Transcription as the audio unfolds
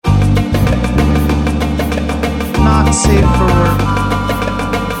Not safe for work.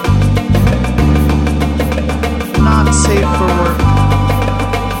 Not safe for work.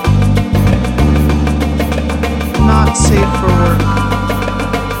 Not safe for work.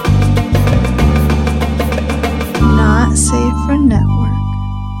 Not safe for network.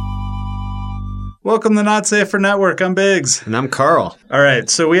 Welcome to Not Safe for Network. I'm Biggs. And I'm Carl. All right,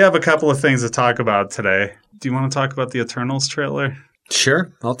 so we have a couple of things to talk about today. Do you want to talk about the Eternals trailer?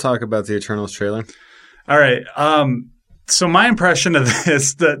 Sure. I'll talk about the Eternals trailer. All right. So my impression of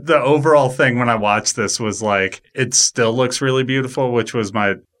this, the overall thing when I watched this was like, it still looks really beautiful, which was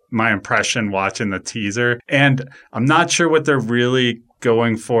my impression watching the teaser. And I'm not sure what they're really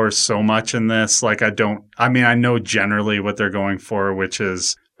going for so much in this. Like, I know generally what they're going for, which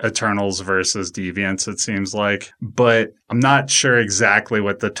is Eternals versus Deviants, it seems like. But I'm not sure exactly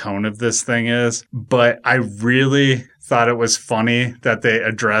what the tone of this thing is. But I really thought it was funny that they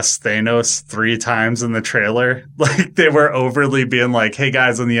addressed Thanos 3 times in the trailer. Like, they were overly being like, hey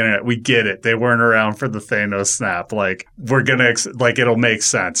guys on the internet, we get it. They weren't around for the Thanos snap. Like, we're gonna, it'll make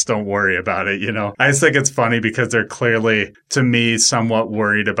sense. Don't worry about it, you know? I just think it's funny because they're clearly, to me, somewhat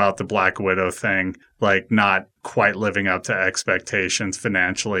worried about the Black Widow thing, like not quite living up to expectations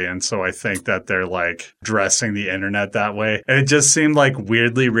financially. And so I think that they're like dressing the internet that way. And it just seemed like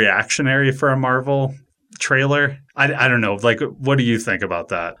weirdly reactionary for a Marvel trailer. I don't know. Like, what do you think about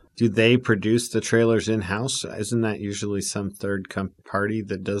that? Do they produce the trailers in-house? Isn't that usually some third party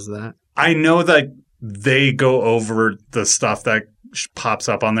that does that? I know that they go over the stuff that pops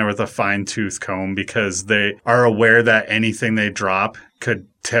up on there with a fine-tooth comb because they are aware that anything they drop could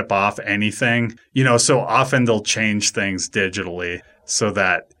tip off anything. You know, so often they'll change things digitally so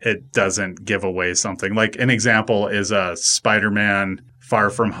that it doesn't give away something. Like, an example is a Spider-Man Far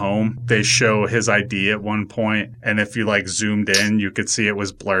From Home. They show his ID at one point, and if you like zoomed in, you could see it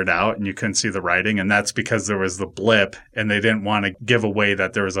was blurred out and you couldn't see the writing, and that's because there was the blip and they didn't want to give away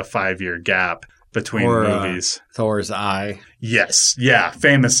that there was a 5-year gap between movies. Thor's eye. Yes. Yeah.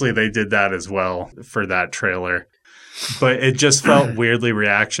 Famously, they did that as well for that trailer. But it just felt weirdly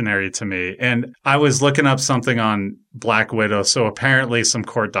reactionary to me. And I was looking up something on Black Widow. So apparently some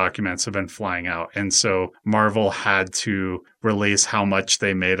court documents have been flying out. And so Marvel had to release how much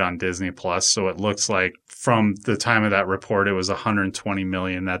they made on Disney Plus. So it looks like from the time of that report, it was $120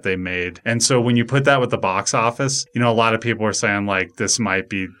 million that they made. And so when you put that with the box office, you know, a lot of people are saying like this might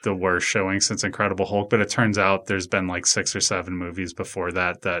be the worst showing since Incredible Hulk. But it turns out there's been like 6 or 7 movies before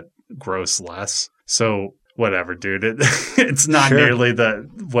that gross less. So whatever, dude. It's not nearly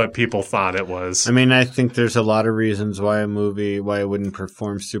what people thought it was. I mean, I think there's a lot of reasons why it wouldn't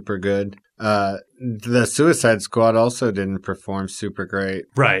perform super good. The Suicide Squad also didn't perform super great.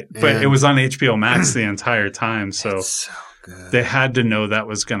 Right. But it was on HBO Max the entire time. So good. They had to know that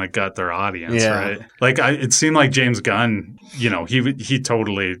was going to gut their audience, right? Like, it seemed like James Gunn, you know, he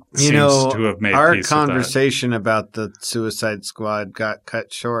totally seems to have made our peace conversation about the Suicide Squad got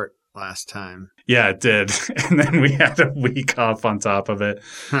cut short last time. Yeah, it did. And then we had a week off on top of it.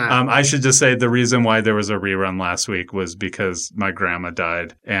 I should just say the reason why there was a rerun last week was because my grandma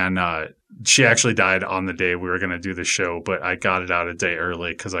died. And she actually died on the day we were going to do the show, but I got it out a day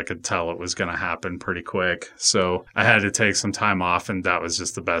early because I could tell it was going to happen pretty quick. So I had to take some time off, and that was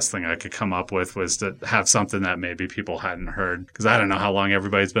just the best thing I could come up with, was to have something that maybe people hadn't heard. Because I don't know how long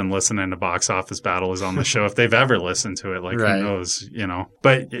everybody's been listening to Box Office Battle is on the show, if they've ever listened to it. Like, right. Who knows, you know?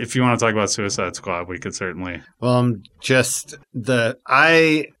 But if you want to talk about Suicide Squad, we could certainly. Well,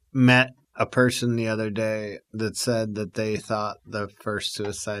 I met a person the other day that said that they thought the first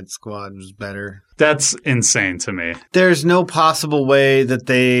Suicide Squad was better. That's insane to me. There's no possible way that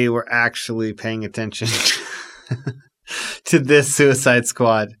they were actually paying attention to this Suicide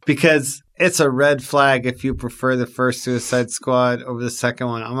Squad, because it's a red flag if you prefer the first Suicide Squad over the second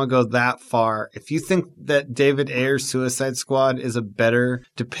one. I'm going to go that far. If you think that David Ayer's Suicide Squad is a better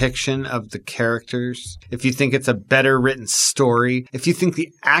depiction of the characters, if you think it's a better written story, if you think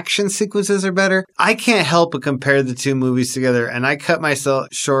the action sequences are better, I can't help but compare the two movies together. And I cut myself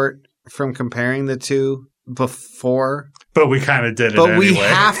short from comparing the two before. But we kind of did it anyway. But we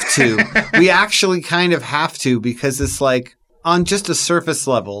have to. We actually kind of have to, because it's like, on just a surface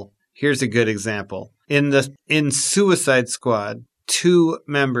level, here's a good example. In Suicide Squad, 2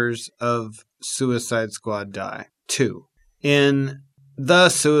 members of Suicide Squad die. 2. In the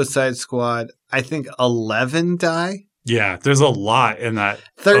Suicide Squad, I think 11 die. Yeah, there's a lot in that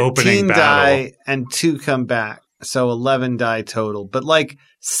 13 opening battle. 13 die and 2 come back. So 11 die total, but like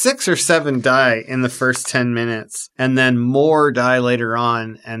 6 or 7 die in the first 10 minutes and then more die later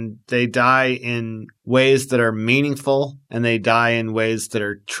on. And they die in ways that are meaningful and they die in ways that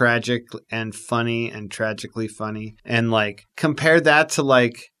are tragic and funny and tragically funny. And like compare that to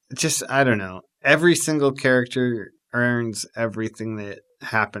like, just, I don't know, every single character earns everything that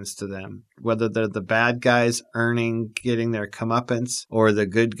happens to them, whether they're the bad guys getting their comeuppance or the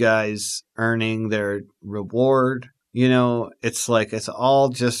good guys earning their reward. You know, it's like it's all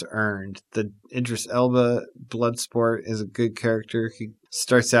just earned. The Idris Elba Bloodsport is a good character. He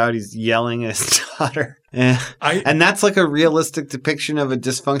starts out, he's yelling at his daughter. And that's like a realistic depiction of a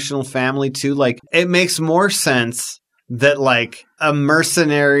dysfunctional family too. Like it makes more sense that like a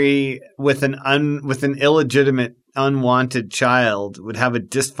mercenary with an illegitimate unwanted child would have a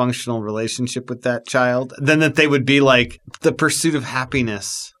dysfunctional relationship with that child than that they would be like the pursuit of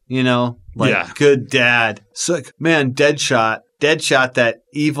happiness, you know, like good dad. So like, man, Deadshot, that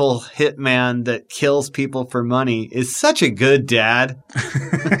evil hitman that kills people for money is such a good dad.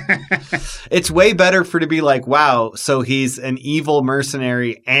 It's way better to be like, wow, so he's an evil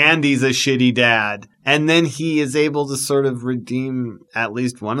mercenary and he's a shitty dad. And then he is able to sort of redeem at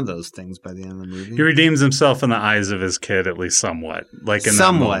least one of those things by the end of the movie. He redeems himself in the eyes of his kid, at least somewhat, like in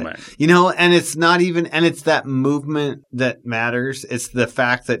that moment. You know, and it's not even, and it's that movement that matters. It's the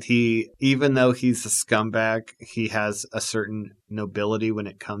fact that he, even though he's a scumbag, he has a certain nobility when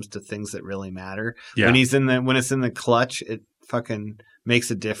it comes to things that really matter. Yeah. When it's in the clutch, it fucking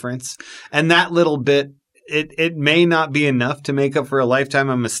makes a difference. And that little bit, it may not be enough to make up for a lifetime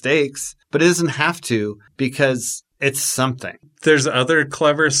of mistakes, but it doesn't have to because it's something. There's other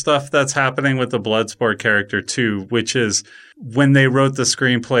clever stuff that's happening with the Bloodsport character too, which is when they wrote the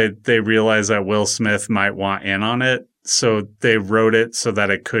screenplay, they realized that Will Smith might want in on it. So they wrote it so that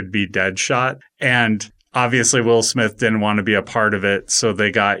it could be Deadshot. And obviously, Will Smith didn't want to be a part of it, so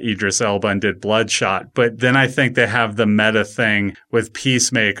they got Idris Elba and did Bloodshot. But then I think they have the meta thing with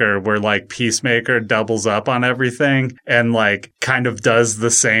Peacemaker, where like Peacemaker doubles up on everything and like kind of does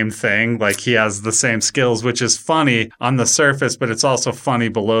the same thing. Like he has the same skills, which is funny on the surface, but it's also funny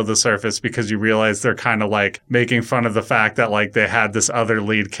below the surface because you realize they're kind of like making fun of the fact that like they had this other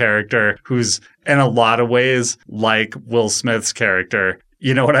lead character who's in a lot of ways like Will Smith's character.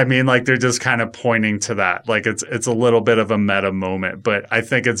 You know what I mean? Like they're just kind of pointing to that. Like it's a little bit of a meta moment, but I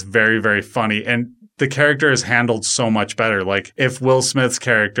think it's very, very funny. And the character is handled so much better. Like if Will Smith's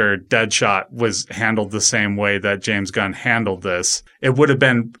character, Deadshot, was handled the same way that James Gunn handled this, it would have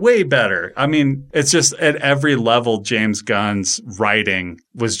been way better. I mean, it's just at every level, James Gunn's writing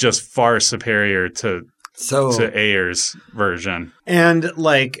was just far superior to Ayer's version. And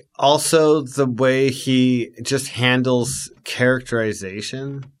like also the way he just handles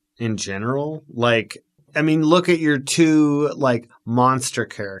characterization in general. Like, I mean, look at your two like monster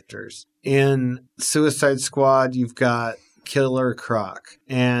characters. In Suicide Squad, you've got Killer Croc,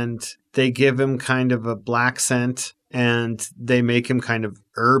 and they give him kind of a black scent. And they make him kind of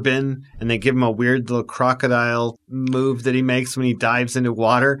urban, and they give him a weird little crocodile move that he makes when he dives into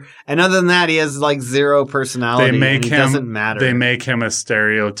water. And other than that, he has like zero personality. It doesn't matter. They make him a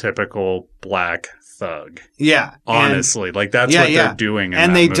stereotypical black thug. Yeah. Honestly, like that's what they're doing.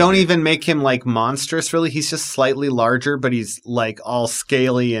 And they don't even make him like monstrous, really. He's just slightly larger, but he's like all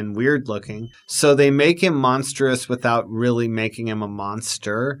scaly and weird looking. So they make him monstrous without really making him a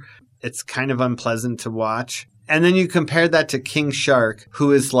monster. It's kind of unpleasant to watch. And then you compare that to King Shark,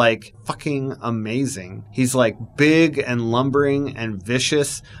 who is like fucking amazing. He's like big and lumbering and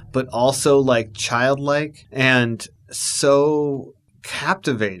vicious, but also like childlike and so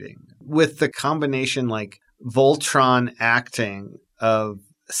captivating with the combination like Voltron acting of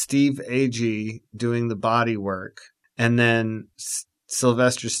Steve Agee doing the body work and then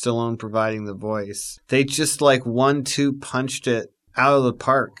Sylvester Stallone providing the voice. They just like 1-2 punched it out of the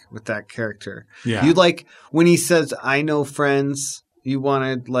park with that character. Yeah. You like when he says, "I know friends," you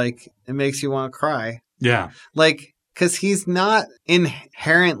want to like, it makes you want to cry. Yeah. Like, cause he's not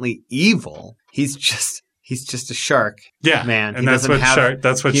inherently evil. He's just a shark. Yeah. Man. And that's what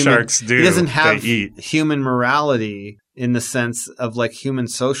sharks do. He doesn't have they eat. human morality in the sense of like human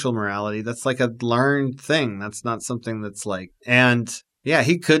social morality. That's like a learned thing. That's not something that's like, and yeah,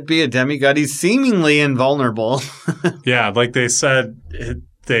 he could be a demigod. He's seemingly invulnerable. Yeah, like they said,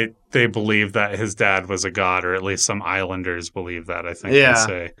 they believe that his dad was a god, or at least some islanders believe that, I think they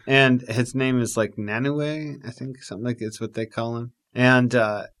say. And his name is like Nanue, I think, something like it's what they call him. And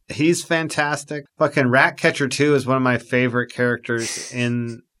he's fantastic. Fucking Ratcatcher 2 is one of my favorite characters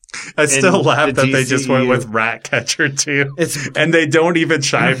in I still in laugh the that they just went DCEU. with Ratcatcher too. It's And they don't even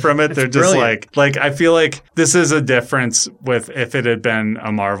shy from it. They're just brilliant. like I feel like this is a difference with if it had been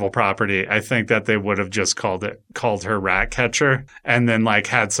a Marvel property. I think that they would have just called her Ratcatcher and then like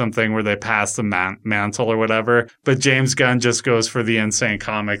had something where they pass the mantle or whatever. But James Gunn just goes for the insane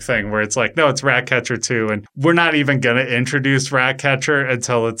comic thing where it's like, no, it's Ratcatcher 2. And we're not even going to introduce Ratcatcher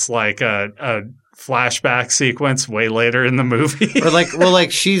until it's like a flashback sequence way later in the movie. or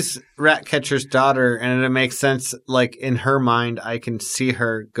like she's Ratcatcher's daughter, and it makes sense. Like in her mind, I can see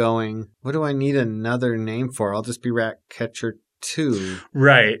her going, "What do I need another name for? I'll just be Ratcatcher 2."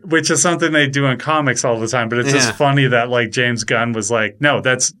 Right, which is something they do in comics all the time. But it's Yeah. just funny that like James Gunn was like, no,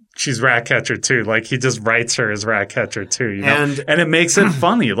 she's Ratcatcher 2. Like he just writes her as Ratcatcher 2, you know? And it makes it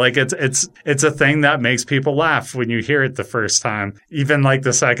funny. Like it's a thing that makes people laugh when you hear it the first time, even like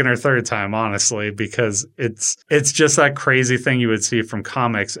the second or third time, honestly, because it's just that crazy thing you would see from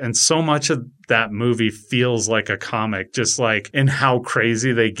comics. And so much of that movie feels like a comic, just like in how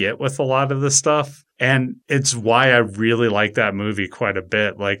crazy they get with a lot of the stuff. And it's why I really like that movie quite a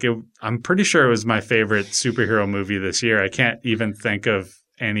bit. Like I'm pretty sure it was my favorite superhero movie this year. I can't even think of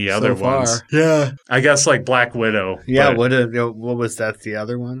any other far. ones. Yeah. I guess like Black Widow. Yeah, but what was that? The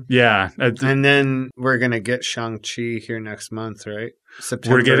other one? yeah. And then we're gonna get Shang-Chi here next month, right?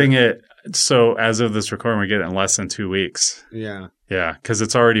 September. We're getting it. So as of this recording, we're getting it in less than 2 weeks. Yeah. Yeah. Because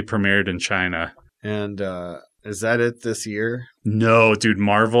it's already premiered in China. And is that it this year? No, dude.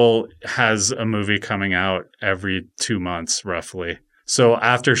 Marvel has a movie coming out every 2 months, roughly. So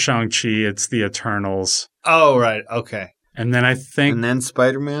after Shang-Chi, it's the Eternals. Oh, right. Okay. And then I And then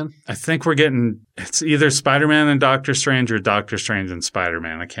Spider-Man? think we're getting, it's either Spider-Man and Doctor Strange or Doctor Strange and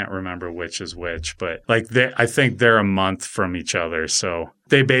Spider-Man. I can't remember which is which, but like I think they're a month from each other. So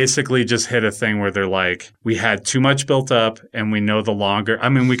they basically just hit a thing where they're like, we had too much built up and we know the longer, I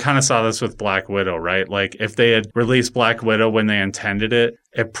mean, we kind of saw this with Black Widow, right? Like if they had released Black Widow when they intended it,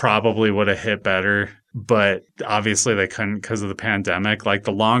 it probably would have hit better. But obviously they couldn't because of the pandemic. Like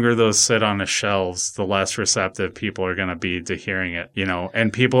the longer those sit on the shelves, the less receptive people are going to be to hearing it, you know?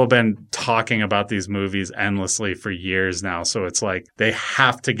 And people have been talking about these movies endlessly for years now. So it's like they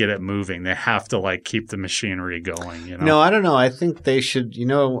have to get it moving. They have to like keep the machinery going, you know? No, I don't know. I think they should,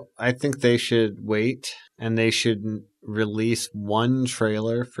 wait and they should release one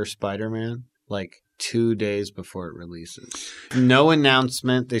trailer for Spider-Man like 2 days before it releases. No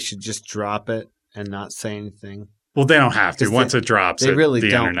announcement. They should just drop it and not say anything. Well, they don't have to. Because Once it drops, They really the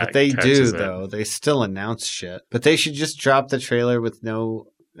don't, internet but they do, catches it. though. They still announce shit. But they should just drop the trailer with no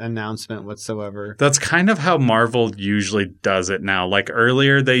announcement whatsoever. That's kind of how Marvel usually does it now. Like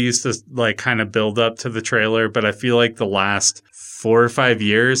earlier, they used to like kind of build up to the trailer, but I feel like the last 4 or 5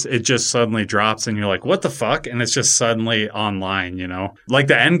 years, it just suddenly drops and you're like, what the fuck? And it's just suddenly online, you know? Like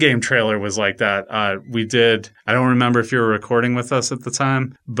the Endgame trailer was like that. We did, I don't remember if you were recording with us at the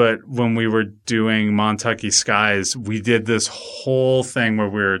time, but when we were doing Montucky Skies, we did this whole thing where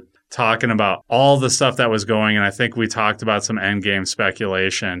we were talking about all the stuff that was going, and I think we talked about some Endgame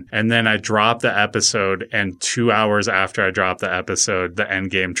speculation. And then I dropped the episode, and 2 hours after I dropped the episode, the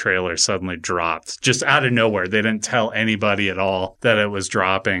Endgame trailer suddenly dropped. Just out of nowhere. They didn't tell anybody at all that it was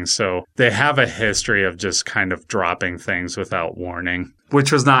dropping. So they have a history of just kind of dropping things without warning,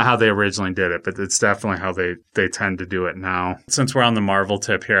 which was not how they originally did it, but it's definitely how they tend to do it now. Since we're on the Marvel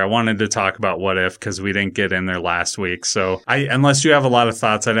tip here, I wanted to talk about What If because we didn't get in there last week. So unless you have a lot of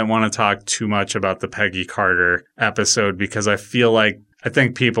thoughts, I didn't want to talk too much about the Peggy Carter episode because I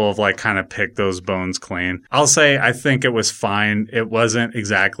think people have like kind of picked those bones clean. I'll say I think it was fine. It wasn't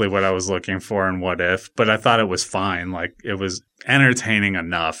exactly what I was looking for in What If, but I thought it was fine. Like it was entertaining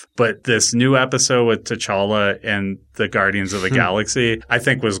enough. But this new episode with T'Challa and the Guardians of the Galaxy, I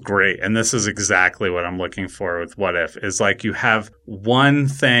think was great. And this is exactly what I'm looking for with What If is like you have one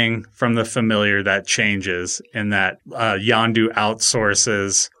thing from the familiar that changes in that Yondu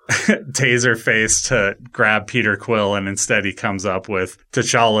outsources Taserface to grab Peter Quill, and instead he comes up with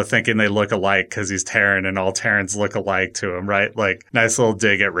T'Challa thinking they look alike because he's Terran and all Terrans look alike to him, right? Like nice little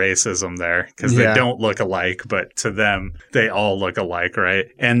dig at racism there because they don't look alike, but to them they all look alike, right?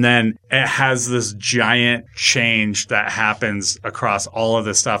 And then it has this giant change that happens across all of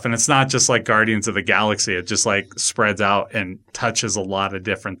this stuff, and it's not just like Guardians of the Galaxy. It just like spreads out and touches a lot of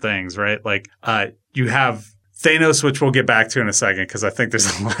different things, right? Like you have Thanos, which we'll get back to in a second because I think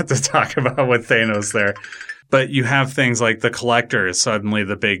there's a lot to talk about with Thanos there. But you have things like the Collector is suddenly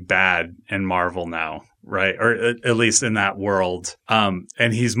the big bad in Marvel now, right? Or at least in that world. And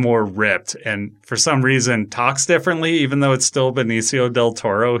he's more ripped and for some reason talks differently, even though it's still Benicio del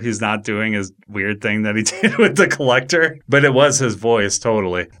Toro. He's not doing his weird thing that he did with the Collector, but it was his voice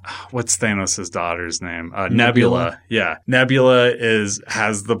totally. What's Thanos' daughter's name? Nebula. Yeah. Nebula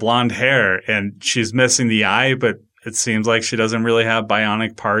has the blonde hair and she's missing the eye, but it seems like she doesn't really have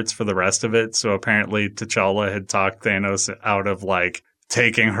bionic parts for the rest of it. So apparently T'Challa had talked Thanos out of like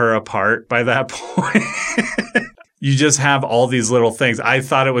taking her apart by that point. You just have all these little things. I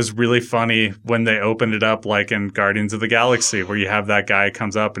thought it was really funny when they opened it up like in Guardians of the Galaxy where you have that guy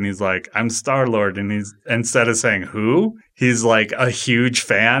comes up and he's like, I'm Star-Lord. And he's instead of saying who, he's like a huge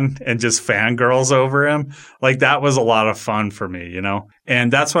fan and just fangirls over him. Like that was a lot of fun for me, you know?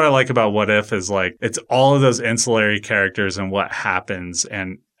 And that's what I like about What If is like, it's all of those ancillary characters and what happens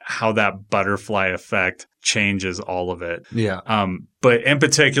and how that butterfly effect changes all of it. Yeah. But in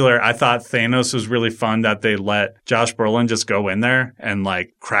particular, I thought Thanos was really fun that they let Josh Brolin just go in there and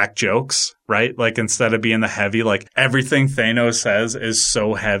like crack jokes, right? Like instead of being the heavy, like everything Thanos says is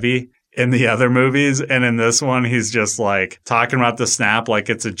so heavy in the other movies. And in this one, he's just like talking about the snap like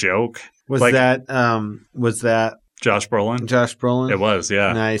it's a joke. Was like, that Josh Brolin? Josh Brolin? It was,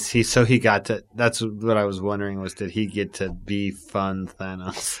 yeah. Nice. He got to, that's what I was wondering was, did he get to be fun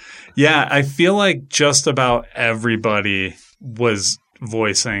Thanos? Yeah, I feel like just about everybody was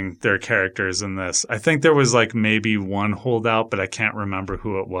voicing their characters in this. I think there was like maybe one holdout, but I can't remember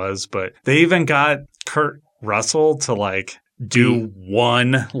who it was. But they even got Kurt Russell to like do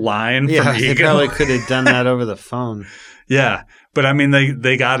one line from Yeah, Ego. they probably could have done that over the phone. Yeah. But I mean,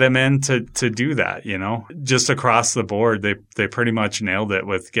 they got him in to do that, you know, just across the board. They pretty much nailed it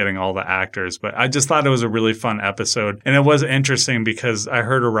with getting all the actors. But I just thought it was a really fun episode. And it was interesting because I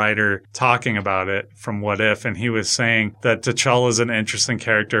heard a writer talking about it from What If, and he was saying that T'Challa is an interesting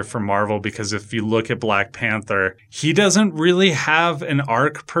character for Marvel because if you look at Black Panther, he doesn't really have an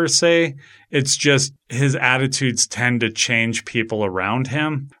arc per se. It's just his attitudes tend to change people around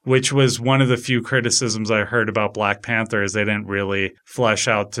him, which was one of the few criticisms I heard about Black Panther is they didn't really flesh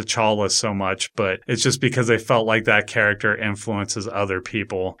out T'Challa so much, but it's just because they felt like that character influences other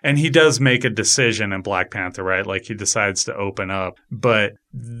people. And he does make a decision in Black Panther, right? Like he decides to open up, but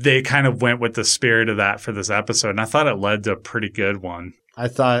they kind of went with the spirit of that for this episode. And I thought it led to a pretty good one. I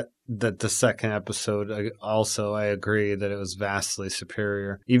thought that the second episode, I agree that it was vastly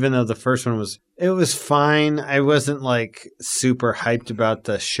superior. Even though the first one was fine. I wasn't like super hyped about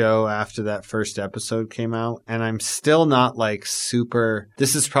the show after that first episode came out. And I'm still not like super,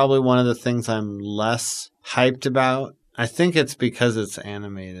 this is probably one of the things I'm less hyped about. I think it's because it's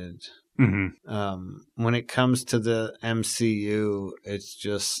animated. Mm-hmm. When it comes to the MCU, it's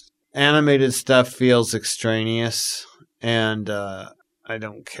just animated stuff feels extraneous and, I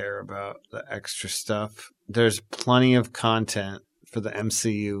don't care about the extra stuff. There's plenty of content for the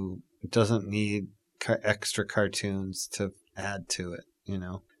MCU. It doesn't need extra cartoons to add to it, you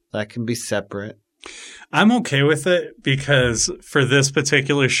know. That can be separate. I'm okay with it because for this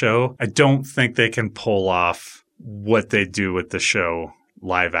particular show, I don't think they can pull off what they do with the show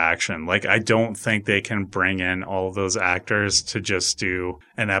live action. Like, I don't think they can bring in all of those actors to just do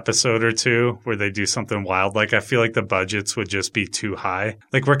an episode or two where they do something wild. Like, I feel like the budgets would just be too high.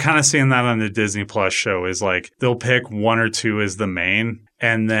 Like, we're kind of seeing that on the Disney Plus show is like, they'll pick one or two as the main,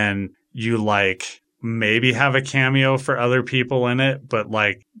 and then you like maybe have a cameo for other people in it, but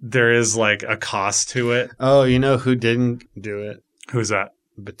like, there is like a cost to it. Oh, you know who didn't do it? Who's that?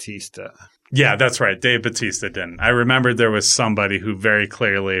 Batista. Yeah, that's right. Dave Bautista didn't. I remembered there was somebody who very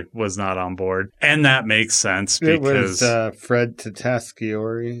clearly was not on board. And that makes sense because... It was Fred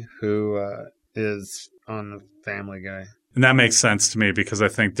Tatasciore, who is on the Family Guy. And that makes sense to me because I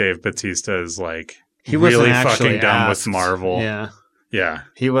think Dave Bautista is like he wasn't really actually fucking done asked. with Marvel. Yeah. Yeah.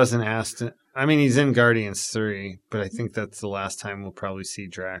 He wasn't asked. I mean, he's in Guardians 3, but I think that's the last time we'll probably see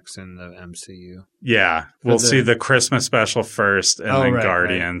Drax in the MCU. Yeah. We'll see the Christmas special first and then right,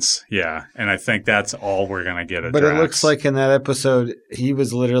 Guardians. Right. Yeah. And I think that's all we're going to get at But Drax. it looks like in that episode, he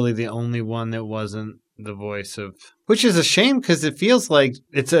was literally the only one that wasn't the voice of... Which is a shame because it feels like...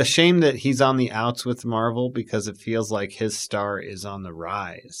 It's a shame that he's on the outs with Marvel because it feels like his star is on the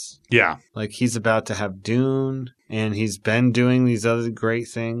rise. Yeah. Like he's about to have Dune and he's been doing these other great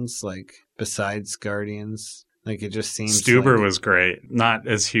things like besides Guardians. Like it just seems Stuber like... was great. Not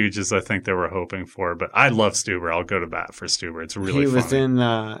as huge as I think they were hoping for, but I love Stuber. I'll go to bat for Stuber. It's really funny. He was in...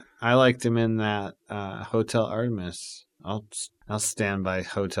 I liked him in that Hotel Artemis. I'll stand by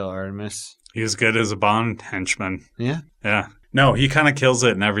Hotel Artemis. He's good as a Bond henchman. Yeah. Yeah. No, he kind of kills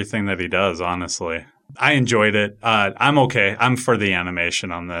it in everything that he does, honestly. I enjoyed it. I'm okay. I'm for the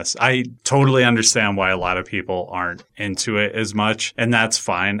animation on this. I totally understand why a lot of people aren't into it as much, and that's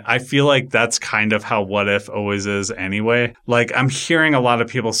fine. I feel like that's kind of how What If always is anyway. Like, I'm hearing a lot of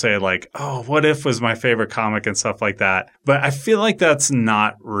people say like, oh, What If was my favorite comic and stuff like that. But I feel like that's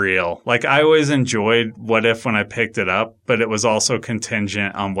not real. Like, I always enjoyed What If when I picked it up, but it was also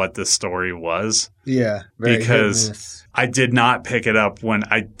contingent on what the story was. Yeah. Because I did not pick it up when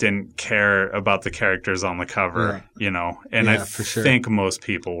I didn't care about the characters on the cover, you know, and Yeah, I for sure. think most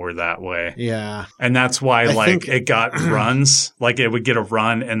people were that way. Yeah. And that's why, I like, think- it got runs. Like, it would get a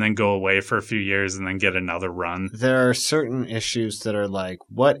run and then go away for a few years and then get another run. There are certain issues that are like,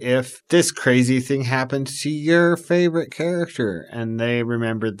 what if this crazy thing happened to your favorite character? And they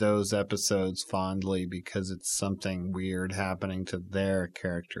remembered those episodes fondly because it's something weird happening to their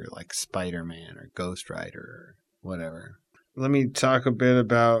character, like Spider-Man or Ghost Rider or whatever. Let me talk a bit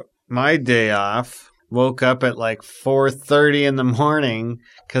about my day off. Woke up at like 4:30 in the morning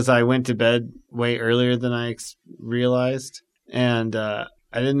because I went to bed way earlier than I realized. And I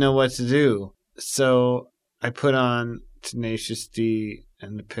didn't know what to do. So I put on Tenacious D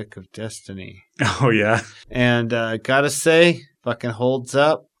and the Pick of Destiny. Oh, yeah. And gotta say, fucking holds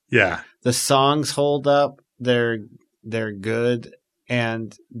up. Yeah. The songs hold up. They're good.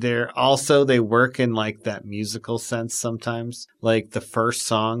 And they're also, they work in like that musical sense sometimes. Like the first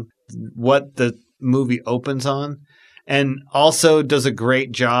song, what the movie opens on. And also does a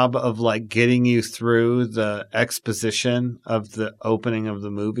great job of like getting you through the exposition of the opening of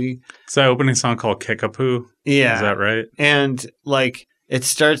the movie. It's that opening song called Kickapoo. Yeah. Is that right? And like it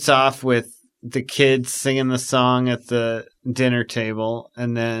starts off with the kids singing the song at the dinner table,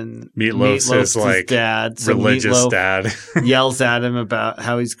 and then Meatloaf's his, like, dad, so religious Meatloaf dad. yells at him about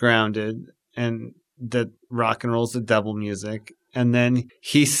how he's grounded and that rock and roll's the devil music. And then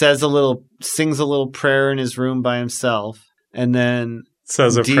he sings a little prayer in his room by himself, and then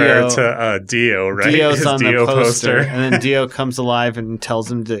Says a Dio- prayer to Dio, right? Dio's His on Dio the poster, and then Dio comes alive and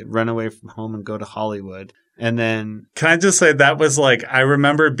tells him to run away from home and go to Hollywood. And then Can I just say that was like, I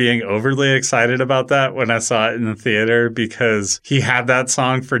remember being overly excited about that when I saw it in the theater because he had that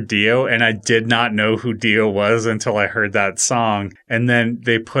song for Dio and I did not know who Dio was until I heard that song. And then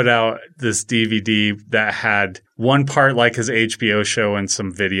they put out this DVD that had one part like his HBO show and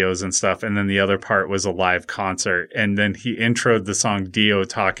some videos and stuff. And then the other part was a live concert. And then he introed the song Dio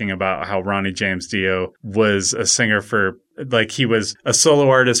talking about how Ronnie James Dio was a singer for, like, he was a solo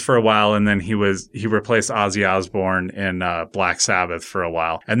artist for a while, and then he replaced Ozzy Osbourne in Black Sabbath for a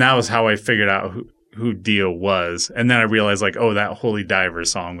while. And that was how I figured out who Dio was. And then I realized, like, oh, that Holy Diver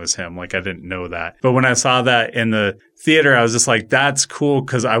song was him. Like, I didn't know that. But when I saw that in the theater, I was just like, that's cool,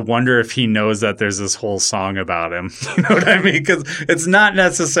 because I wonder if he knows that there's this whole song about him. You know what I mean? Because it's not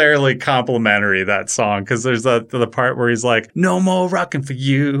necessarily complimentary, that song, because there's the part where he's like, no more rocking for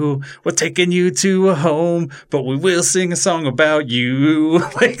you. We're taking you to a home, but we will sing a song about you.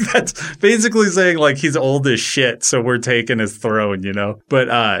 Like, that's basically saying, like, he's old as shit, so we're taking his throne, you know?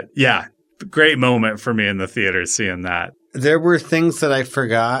 But, yeah. Great moment for me in the theater seeing that. there were things that I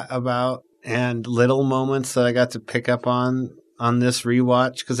forgot about and little moments that I got to pick up on this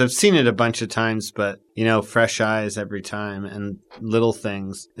rewatch, because I've seen it a bunch of times, but, you know, fresh eyes every time and little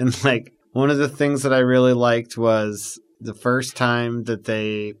things. And like, one of the things that I really liked was the first time that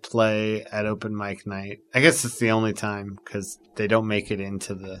they play at open mic night. I guess it's the only time, because they don't make it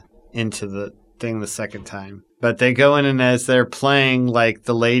into the thing the second time. But they go in, and as they're playing, like,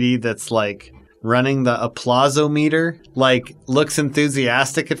 the lady that's like running the applausometer, like, looks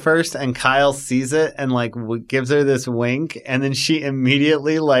enthusiastic at first, and Kyle sees it and like gives her this wink, and then she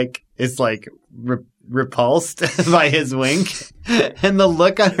immediately like is like repulsed by his wink, and the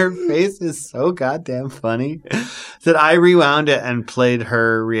look on her face is so goddamn funny that I rewound it and played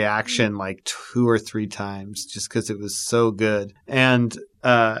her reaction like 2 or 3 times just because it was so good. And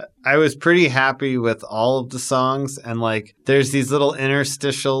I was pretty happy with all of the songs, and like there's these little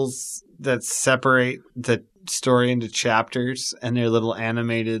interstitials that separate the story into chapters, and they're little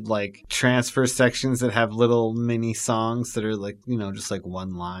animated like transfer sections that have little mini songs that are like, you know, just like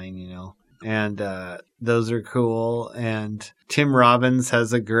one line, you know. And those are cool. And Tim Robbins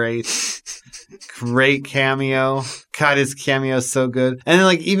has a great cameo. God, his cameo is so good. And then,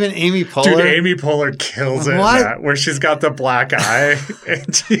 like, even Amy Poehler. Dude, Amy Poehler kills it in What? that, where she's got the black eye.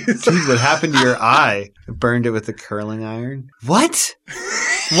 And she's Dude, what happened to your eye? I burned it with a curling iron. What?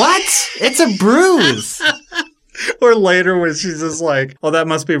 What? It's a bruise. or later when she's just like, oh, that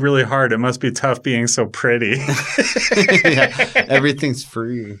must be really hard. It must be tough being so pretty. Yeah, everything's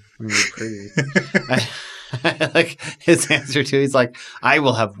free when you're pretty. Like his answer to, he's like, I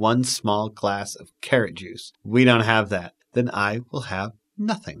will have one small glass of carrot juice. We don't have that. Then I will have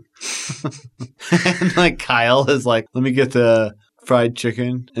nothing. And like Kyle is like, let me get the fried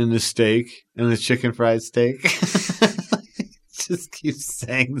chicken and the steak and the chicken fried steak. Just keeps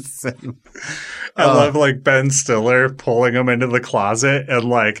saying the same. I love like Ben Stiller pulling him into the closet and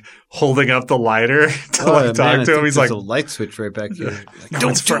like holding up the lighter to like talk to him. He's like, a light switch right back here. Like, no,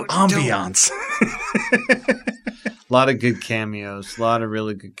 it's for ambiance. A lot of good cameos. A lot of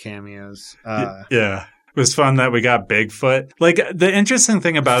really good cameos. Yeah. It was fun that we got Bigfoot. Like the interesting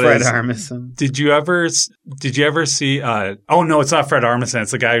thing about Fred it is, Armisen. Did you ever see? Oh no, it's not Fred Armisen.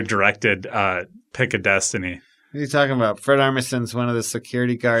 It's the guy who directed Pick a Destiny. What are you talking about? Fred Armisen's one of the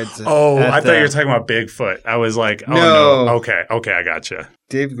security guards. Oh, I thought you were talking about Bigfoot. I was like, oh no. Okay, I gotcha.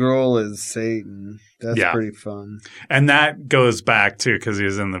 Dave Grohl is Satan. That's pretty fun. And that goes back to because he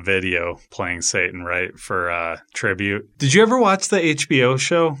was in the video playing Satan, right, for tribute. Did you ever watch the HBO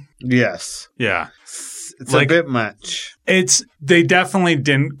show? Yes. Yeah. It's like, a bit much. They definitely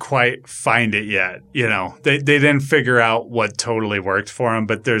didn't quite find it yet. You know, they didn't figure out what totally worked for them,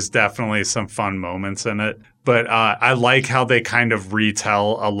 but there's definitely some fun moments in it. But I like how they kind of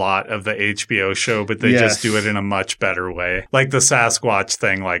retell a lot of the HBO show, but they just do it in a much better way. Like the Sasquatch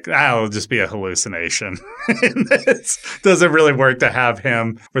thing, like, it'll just be a hallucination. It doesn't really work to have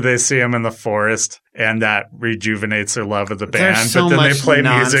him where they see him in the forest and that rejuvenates their love of the band. So but then they play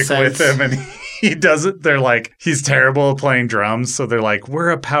nonsense. music with him and he doesn't. They're like, he's terrible at playing drums. So they're like, we're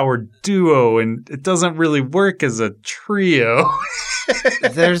a power duo and it doesn't really work as a trio.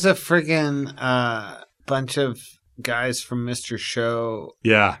 There's a friggin' bunch of guys from Mr. Show.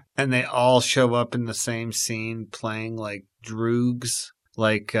 Yeah. And they all show up in the same scene playing like Droogs.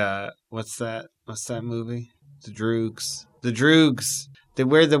 Like, what's that movie? The Droogs. They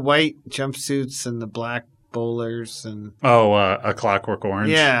wear the white jumpsuits and the black bowlers and A Clockwork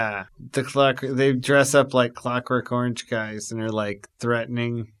Orange. Yeah. They dress up like Clockwork Orange guys and are like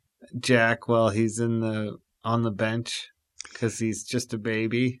threatening Jack while he's on the bench. Because he's just a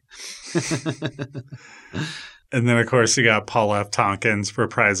baby. And then, of course, you got Paul F. Tompkins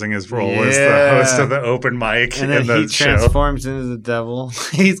reprising his role as the host of the open mic and then in the he show. Transforms into the devil.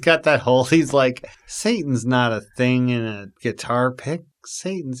 He's got that whole... He's like, Satan's not a thing in a guitar pick.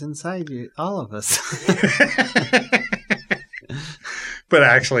 Satan's inside you, all of us. But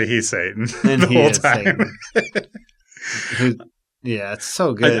actually, he's Satan And the he whole is time. Satan. Yeah, it's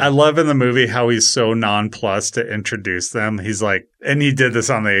so good. I love in the movie how he's so nonplussed to introduce them. He's like, and he did this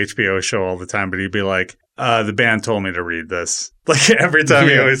on the HBO show all the time, but he'd be like, the band told me to read this. Like every time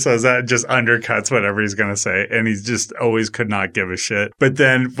he always says that, it just undercuts whatever he's going to say. And he just always could not give a shit. But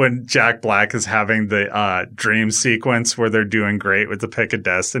then when Jack Black is having the dream sequence where they're doing great with the Pick of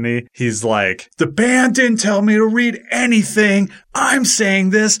Destiny, he's like, the band didn't tell me to read anything. I'm saying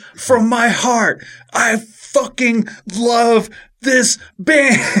this from my heart. I fucking love this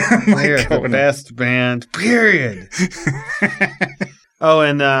band. They're the best band, period. Oh,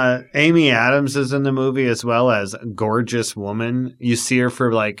 and Amy Adams is in the movie as well as a gorgeous woman. You see her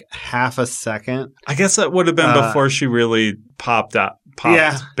for like half a second. I guess that would have been before she really popped big,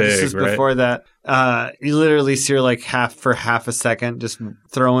 this is right? Before that. You literally see her like for half a second just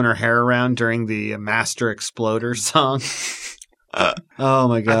throwing her hair around during the Master Exploder song. Oh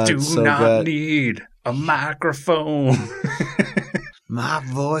my God. I do not need a microphone. My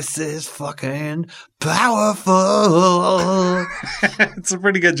voice is fucking powerful. It's a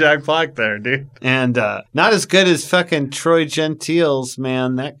pretty good Jack Black there, dude. And not as good as fucking Troy Gentile's,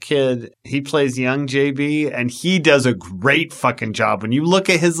 man. That kid, he plays young JB, and he does a great fucking job. When you look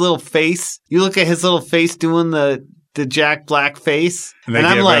at his little face, doing the Jack Black face. And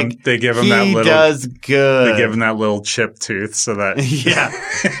I'm like, they give him that little. He does good. They give him that little chip tooth so that. Yeah.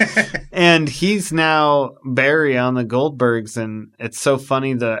 And he's now Barry on the Goldbergs, and it's so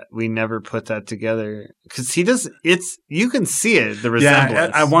funny that we never put that together because he does. You can see it, the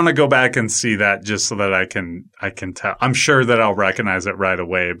resemblance. Yeah, I want to go back and see that just so that I can tell. I'm sure that I'll recognize it right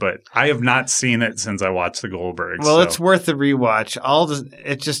away, but I have not seen it since I watched the Goldbergs. Well, it's worth the rewatch.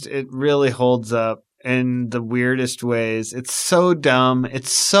 It really holds up in the weirdest ways. It's so dumb.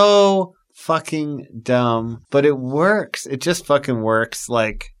 It's so fucking dumb, but it works. It just fucking works.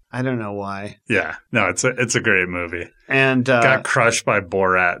 Like, I don't know why. Yeah. No, it's a great movie. And got crushed by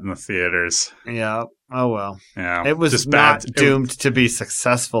Borat in the theaters. Yeah. Oh, well. Yeah. It was just doomed to be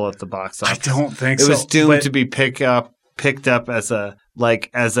successful at the box office. I don't think so. It was doomed to be picked up picked up as a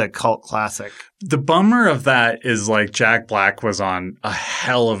cult classic. The bummer of that is like Jack Black was on a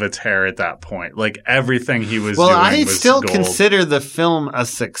hell of a tear at that point. Like everything he was doing I was still gold. consider the film a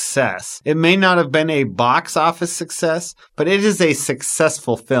success. It may not have been a box office success, but it is a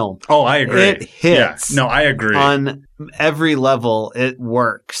successful film. Oh, I agree. It hits. Yeah. No, I agree. On every level, it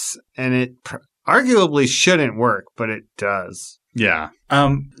works. And it arguably shouldn't work, but it does. Yeah.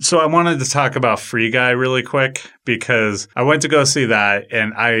 So I wanted to talk about Free Guy really quick because I went to go see that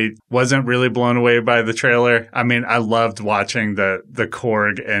and I wasn't really blown away by the trailer. I mean, I loved watching the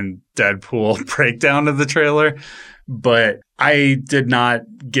Korg and Deadpool breakdown of the trailer, but I did not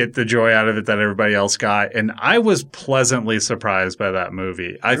get the joy out of it that everybody else got. And I was pleasantly surprised by that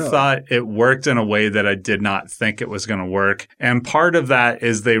movie. I thought it worked in a way that I did not think it was going to work. And part of that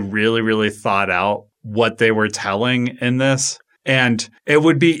is they really, really thought out what they were telling in this. And it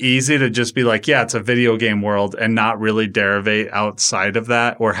would be easy to just be like, yeah, it's a video game world and not really derivate outside of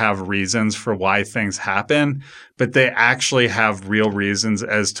that or have reasons for why things happen. But they actually have real reasons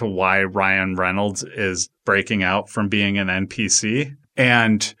as to why Ryan Reynolds is breaking out from being an NPC.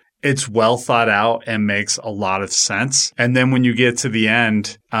 And it's well thought out and makes a lot of sense. And then when you get to the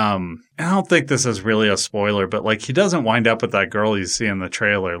end, and I don't think this is really a spoiler, but like he doesn't wind up with that girl you see in the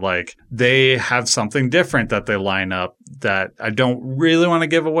trailer. Like they have something different that they line up that I don't really want to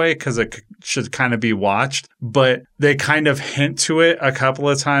give away because it should kind of be watched, but they kind of hint to it a couple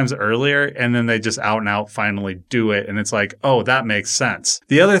of times earlier and then they just out and out finally do it. And it's like, oh, that makes sense.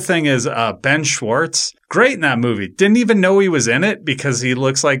 The other thing is Ben Schwartz. Great in that movie. Didn't even know he was in it because he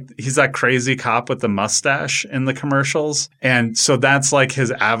looks like he's that crazy cop with the mustache in the commercials. And so that's like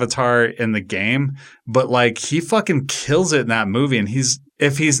his avatar in the game. But like he fucking kills it in that movie. And he's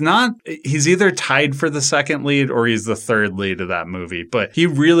either tied for the second lead or he's the third lead of that movie. But he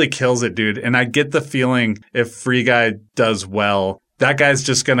really kills it, dude. And I get the feeling if Free Guy does well, that guy's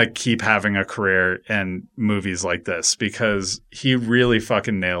just going to keep having a career in movies like this because he really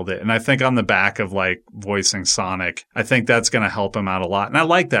fucking nailed it. And I think on the back of like voicing Sonic, I think that's going to help him out a lot. And I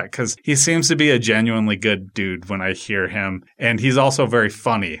like that because he seems to be a genuinely good dude when I hear him. And he's also very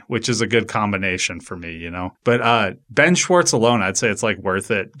funny, which is a good combination for me, you know. But Ben Schwartz alone, I'd say it's like worth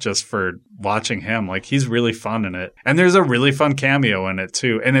it just for watching him. Like he's really fun in it. And there's a really fun cameo in it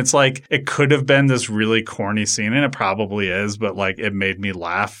too. And it's like it could have been this really corny scene and it probably is, but like it made me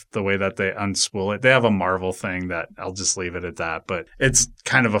laugh the way that they unspool it. They have a Marvel thing that I'll just leave it at that, but it's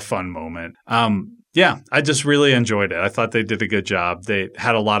kind of a fun moment. Yeah, I just really enjoyed it. I thought they did a good job. They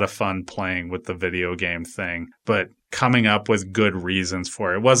had a lot of fun playing with the video game thing, but coming up with good reasons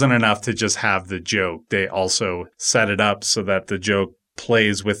for it. It wasn't enough to just have the joke. They also set it up so that the joke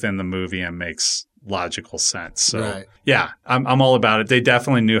plays within the movie and makes logical sense. So right. Yeah, I'm all about it. They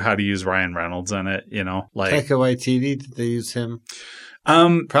definitely knew how to use Ryan Reynolds in it, you know. Like Taika Waititi, did they use him?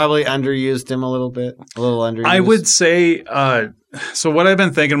 Probably underused him a little bit. A little underused. I would say so what I've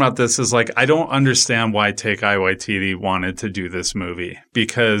been thinking about this is like I don't understand why Taika Waititi wanted to do this movie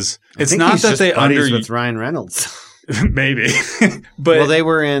because it's not that they with Ryan Reynolds. Maybe. But well, they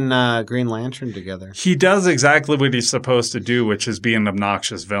were in Green Lantern together. He does exactly what he's supposed to do, which is be an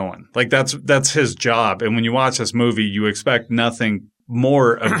obnoxious villain. Like that's his job. And when you watch this movie, you expect nothing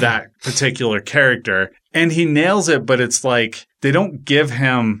more of that particular character. And he nails it, but it's like they don't give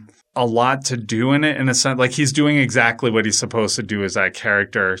him a lot to do in it in a sense. Like he's doing exactly what he's supposed to do as that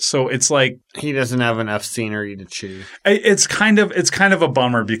character. So it's like he doesn't have enough scenery to chew. It's kind of a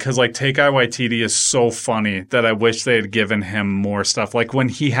bummer because like Taika Waititi is so funny that I wish they had given him more stuff. Like when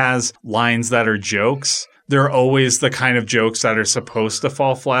he has lines that are jokes, they're always the kind of jokes that are supposed to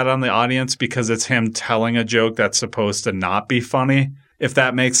fall flat on the audience because it's him telling a joke that's supposed to not be funny. If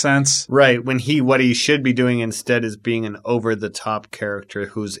that makes sense. Right. When what he should be doing instead is being an over-the-top character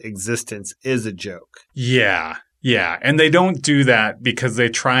whose existence is a joke. Yeah. Yeah. And they don't do that because they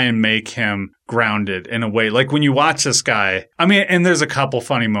try and make him grounded in a way. Like when you watch this guy, I mean, and there's a couple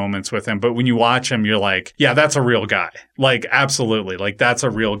funny moments with him, but when you watch him, you're like, yeah, that's a real guy. Like, absolutely. Like, that's a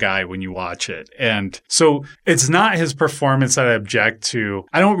real guy when you watch it. And so it's not his performance that I object to.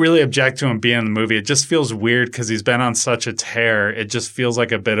 I don't really object to him being in the movie. It just feels weird because he's been on such a tear. It just feels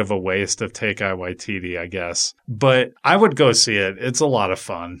like a bit of a waste of Taika Waititi, I guess. But I would go see it. It's a lot of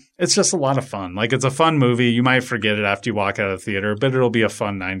fun. It's just a lot of fun. Like, it's a fun movie. You might forget it after you walk out of the theater, but it'll be a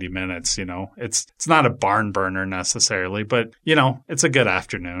fun 90 minutes, you know? It's not a barn burner necessarily, but, you know, it's a good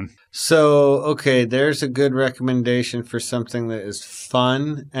afternoon. So, okay, there's a good recommendation for something that is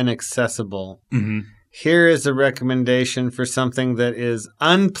fun and accessible. Mm-hmm. Here is a recommendation for something that is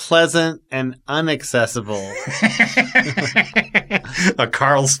unpleasant and inaccessible. A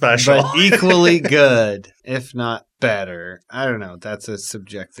Carl special. But equally good, if not better. I don't know. That's a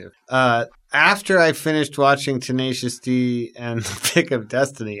subjective. After I finished watching Tenacious D and The Pick of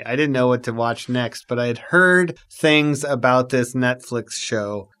Destiny, I didn't know what to watch next, but I had heard things about this Netflix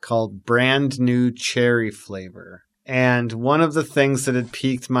show called Brand New Cherry Flavor. And one of the things that had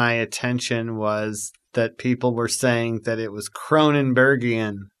piqued my attention was that people were saying that it was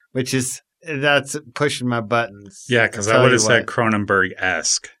Cronenbergian, which is, that's pushing my buttons. Yeah, because I would have said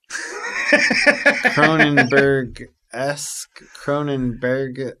Cronenberg-esque. Cronenberg-esque?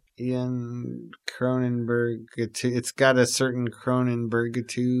 Cronenberg... Cronenberg, it's got a certain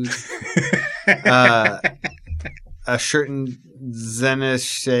Cronenbergitude, a certain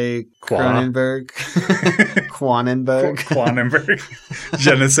Zenische Cronenberg, Quanenberg,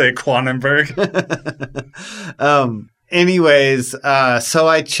 Je ne sais Quanenberg. Anyways, so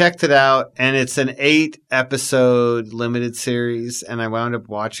I checked it out, and it's an 8-episode limited series, and I wound up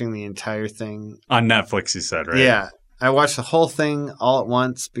watching the entire thing On Netflix, you said, right? Yeah. I watched the whole thing all at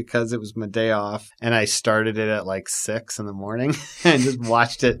once because it was my day off, and I started it at like 6 in the morning and just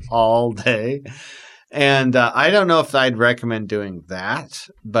watched it all day. And I don't know if I'd recommend doing that,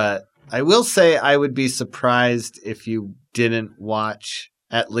 but I will say I would be surprised if you didn't watch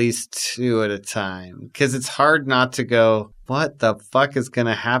at least 2 at a time, because it's hard not to go, what the fuck is going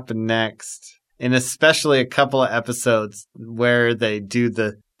to happen next? And especially a couple of episodes where they do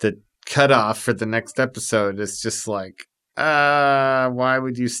the cutoff for the next episode. It's just like, why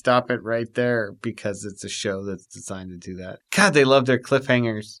would you stop it right there? Because it's a show that's designed to do that. God, they love their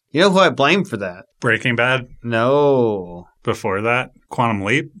cliffhangers. You know who I blame for that? Breaking Bad? No. Before that? Quantum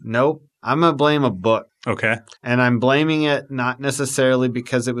Leap? Nope. I'm going to blame a book. Okay. And I'm blaming it not necessarily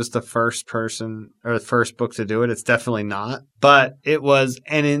because it was the first person or the first book to do it. It's definitely not. But it was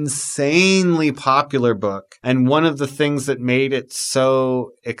an insanely popular book. And one of the things that made it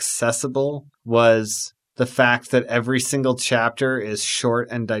so accessible was the fact that every single chapter is short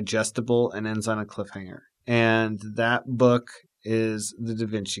and digestible and ends on a cliffhanger. And that book is The Da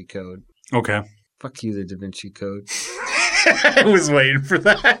Vinci Code. Okay. Fuck you, The Da Vinci Code. I was waiting for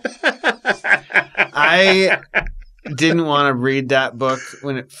that. I didn't want to read that book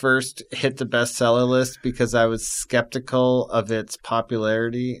when it first hit the bestseller list because I was skeptical of its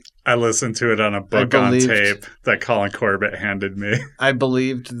popularity. I listened to it on a book on tape that Colin Corbett handed me. I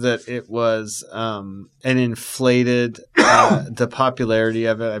believed that it was an inflated, the popularity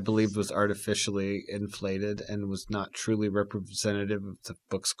of it, I believe, was artificially inflated and was not truly representative of the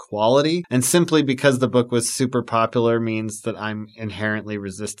book's quality. And simply because the book was super popular means that I'm inherently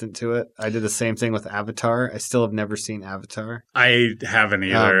resistant to it. I did the same thing with Avatar. I still have never seen Avatar. I haven't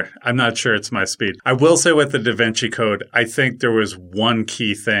either. I'm not sure it's my speed. I will say with the Da Vinci Code, I think there was one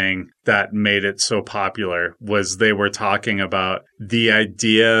key thing that made it so popular was they were talking about the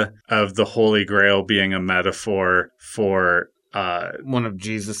idea of the Holy Grail being a metaphor for one of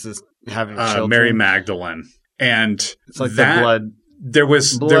Jesus's having children. Mary Magdalene. And it's like the blood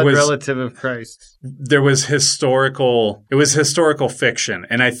relative of Christ. There was historical fiction.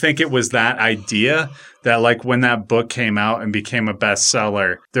 And I think it was that idea that like when that book came out and became a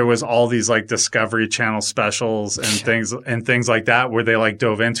bestseller, there was all these like Discovery Channel specials and things like that where they like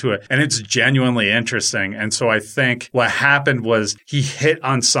dove into it. And it's genuinely interesting. And so I think what happened was he hit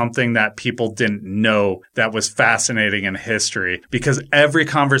on something that people didn't know that was fascinating in history, because every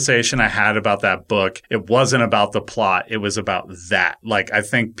conversation I had about that book, it wasn't about the plot. It was about that. Like, I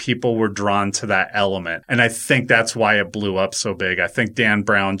think people were drawn to that element. And I think that's why it blew up so big. I think Dan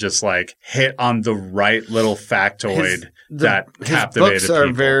Brown just like hit on the right little factoid that captivated his books are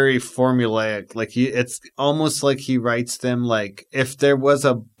people. Very formulaic. Like it's almost like he writes them like if there was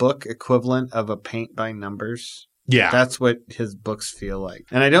a book equivalent of a paint by numbers. Yeah. That's what his books feel like.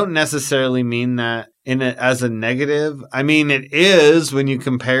 And I don't necessarily mean that as a negative. I mean, it is when you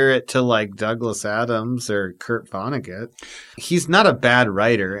compare it to like Douglas Adams or Kurt Vonnegut. He's not a bad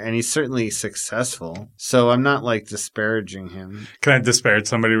writer, and he's certainly successful. So I'm not like disparaging him. Can I disparage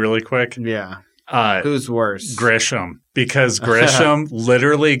somebody really quick? Yeah. Who's worse? Grisham. Because Grisham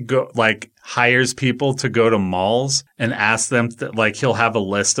literally hires people to go to malls and ask them, like he'll have a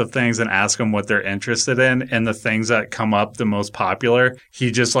list of things and ask them what they're interested in. And the things that come up the most popular,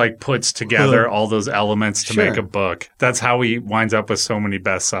 he just like puts together all those elements to make a book. That's how he winds up with so many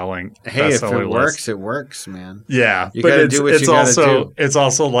best-selling. Hey, if it works, it works, man. Yeah. You gotta do what you gotta do. It's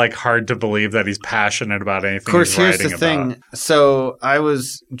also like hard to believe that he's passionate about anything he's writing about. Of course, here's the thing. So I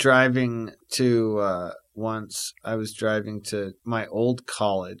was driving to my old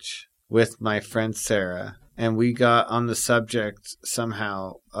college with my friend Sarah, and we got on the subject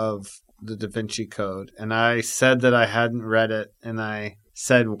somehow of the Da Vinci Code, and I said that I hadn't read it, and I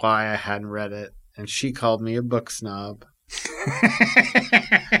said why I hadn't read it, and she called me a book snob.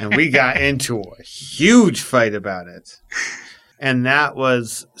 And we got into a huge fight about it. And that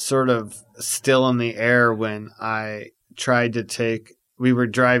was sort of still in the air when I tried to we were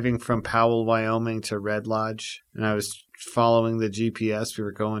driving from Powell, Wyoming to Red Lodge, and I was following the GPS. We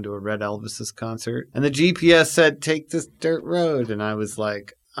were going to a Red Elvis's concert, and the GPS said, take this dirt road. And I was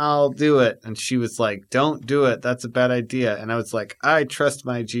like, I'll do it. And she was like, don't do it. That's a bad idea. And I was like, I trust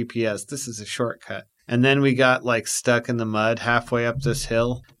my GPS. This is a shortcut. And then we got like stuck in the mud halfway up this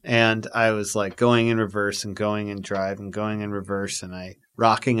hill. And I was like going in reverse and going in drive and going in reverse, and I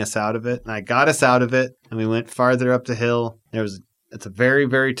rocking us out of it. And I got us out of it, and we went farther up the hill. At the very,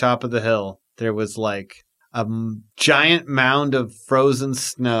 very top of the hill, there was like a giant mound of frozen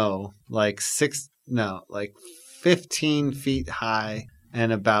snow, like 15 feet high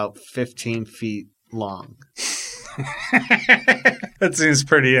and about 15 feet long. That seems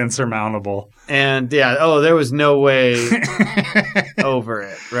pretty insurmountable. And there was no way over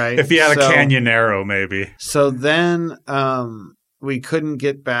it, right? If you had a Canyonero, maybe. So then we couldn't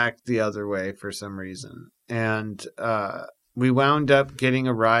get back the other way for some reason. And we wound up getting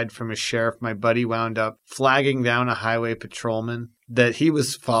a ride from a sheriff. My buddy wound up flagging down a highway patrolman that he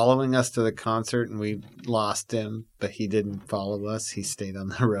was following us to the concert, and we lost him, but he didn't follow us. He stayed on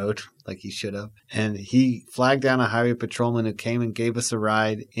the road like he should have. And he flagged down a highway patrolman who came and gave us a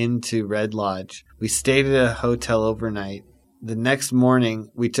ride into Red Lodge. We stayed at a hotel overnight. The next morning,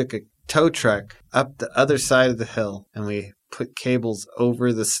 we took a tow truck up the other side of the hill, and we put cables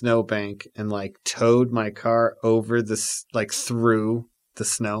over the snowbank and like towed my car over this, like through the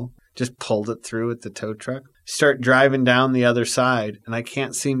snow, just pulled it through with the tow truck. Start driving down the other side, and I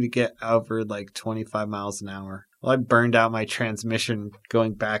can't seem to get over like 25 miles an hour. Well, I burned out my transmission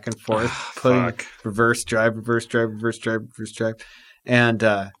going back and forth, putting reverse drive. And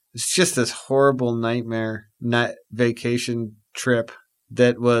it's just this horrible nightmare vacation trip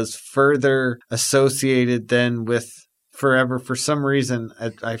that was further associated then with forever. For some reason,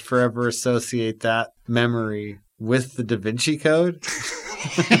 I forever associate that memory with the Da Vinci Code.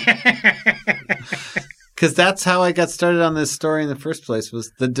 Because that's how I got started on this story in the first place,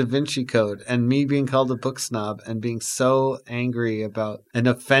 was the Da Vinci Code and me being called a book snob and being so angry about and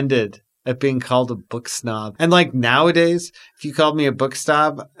offended at being called a book snob. And like nowadays, if you called me a book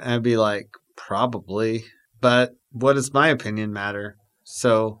snob, I'd be like, probably. But what does my opinion matter?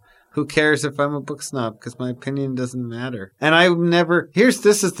 So who cares if I'm a book snob? Because my opinion doesn't matter. And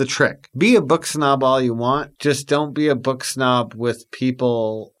this is the trick. Be a book snob all you want. Just don't be a book snob with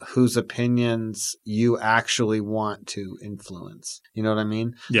people whose opinions you actually want to influence. You know what I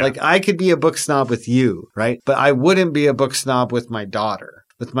mean? Yeah. Like I could be a book snob with you, right? But I wouldn't be a book snob with my daughter.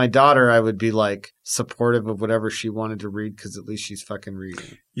 With my daughter, I would be like supportive of whatever she wanted to read because at least she's fucking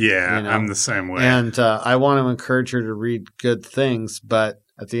reading. Yeah, you know? I'm the same way. And I want to encourage her to read good things, but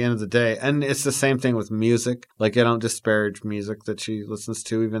at the end of the day, and it's the same thing with music. Like I don't disparage music that she listens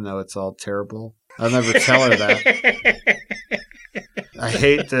to, even though it's all terrible. I'll never tell her that. I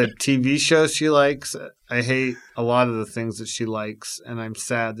hate the TV shows she likes. I hate a lot of the things that she likes, and I'm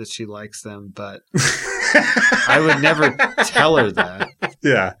sad that she likes them, but I would never tell her that.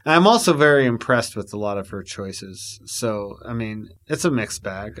 Yeah. I'm also very impressed with a lot of her choices. So, I mean, it's a mixed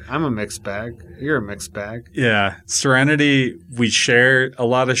bag. I'm a mixed bag. You're a mixed bag. Yeah. Serenity, we share a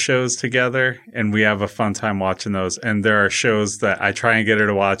lot of shows together, and we have a fun time watching those. And there are shows that I try and get her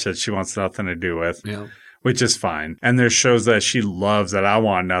to watch that she wants nothing to do with. Yeah. Which is fine. And there's shows that she loves that I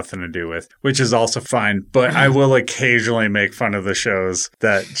want nothing to do with, which is also fine. But I will occasionally make fun of the shows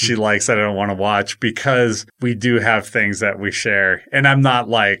that she likes that I don't want to watch because we do have things that we share. And I'm not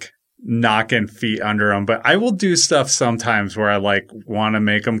like knocking feet under them, but I will do stuff sometimes where I like want to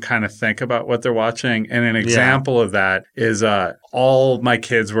make them kind of think about what they're watching. And an example of that is all my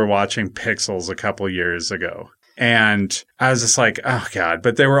kids were watching Pixels a couple years ago. And I was just like, oh, God.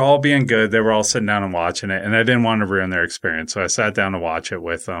 But they were all being good. They were all sitting down and watching it. And I didn't want to ruin their experience. So I sat down to watch it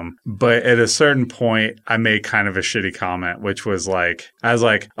with them. But at a certain point, I made kind of a shitty comment, which was like, I was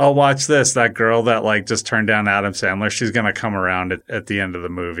like, oh, watch this. That girl that like just turned down Adam Sandler, she's going to come around at the end of the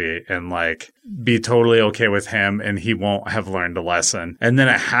movie and like be totally okay with him. And he won't have learned a lesson. And then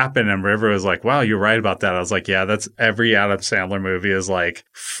it happened. And River was like, wow, you're right about that. I was like, yeah, that's every Adam Sandler movie is like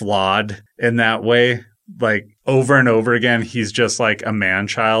flawed in that way. Like over and over again, he's just like a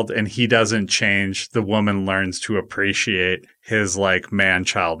man-child and he doesn't change. The woman learns to appreciate his like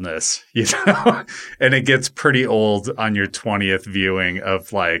man-childness, you know? And it gets pretty old on your 20th viewing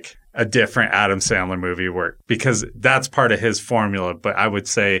of like a different Adam Sandler movie because that's part of his formula, but I would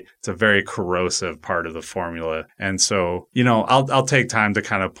say it's a very corrosive part of the formula. And so, I'll take time to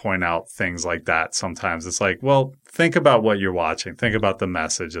kind of point out things like that. Sometimes it's like, well, think about what you're watching. Think about the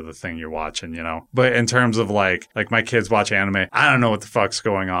message of the thing you're watching, But in terms of like my kids watch anime, I don't know what the fuck's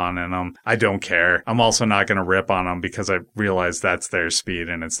going on, and I don't care. I'm also not going to rip on them because I realize that's their speed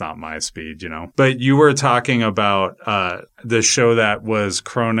and it's not my speed, But you were talking about the show that was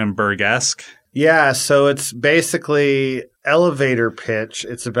Cronenberg-esque. Yeah, so it's basically elevator pitch.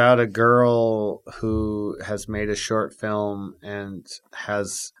 It's about a girl who has made a short film and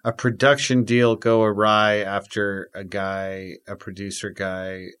has a production deal go awry after a producer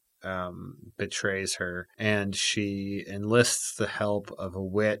guy, betrays her, and she enlists the help of a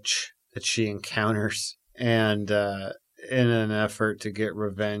witch that she encounters, and in an effort to get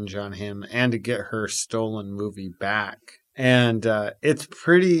revenge on him and to get her stolen movie back. And it's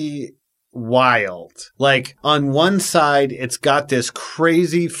pretty wild. Like, on one side, it's got this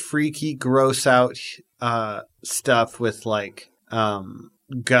crazy, freaky, gross out stuff with like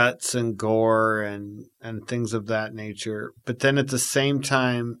guts and gore and things of that nature. But then at the same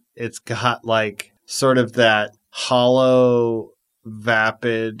time, it's got like sort of that hollow,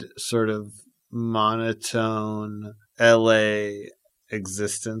 vapid, sort of monotone LA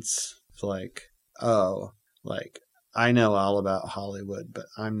existence. It's like, I know all about Hollywood, but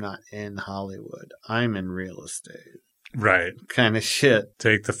I'm not in Hollywood. I'm in real estate. Right. Kind of shit.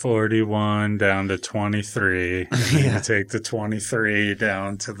 Take the 41 down to 23. And then you take the 23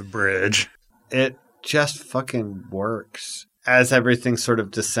 down to the bridge. It just fucking works. As everything sort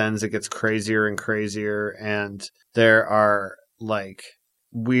of descends, it gets crazier and crazier. And there are like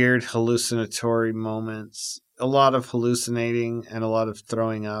weird hallucinatory moments. A lot of hallucinating and a lot of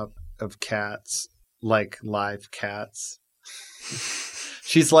throwing up of cats. Like live cats.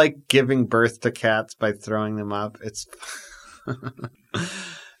 She's like giving birth to cats by throwing them up. It's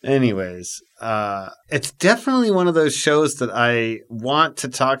anyways, it's definitely one of those shows that I want to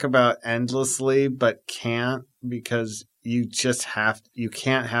talk about endlessly but can't, because you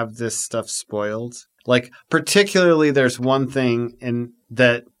can't have this stuff spoiled. Like, particularly there's one thing in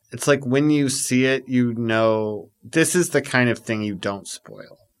that it's like when you see it, this is the kind of thing you don't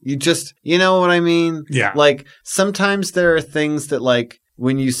spoil. You know what I mean? Yeah. Like, sometimes there are things that, like,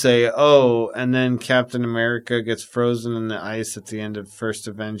 when you say, oh, and then Captain America gets frozen in the ice at the end of First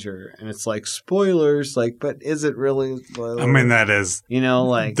Avenger, and it's like, spoilers, like, but is it really spoilers? I mean, that is,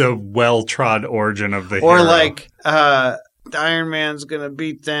 like the well-trod origin of the hero. Or, like, Iron Man's going to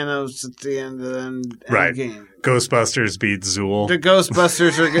beat Thanos at the end of the game. Ghostbusters beat Zool. The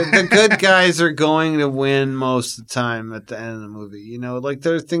Ghostbusters are good. The good guys are going to win most of the time at the end of the movie. Like,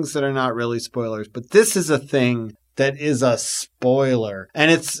 there are things that are not really spoilers, but this is a thing that is a spoiler.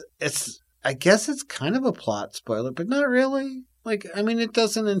 And it's I guess it's kind of a plot spoiler, but not really. Like, I mean, it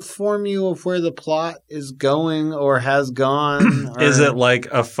doesn't inform you of where the plot is going or has gone. Is it like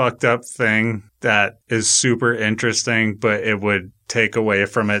a fucked up thing that is super interesting, but it would take away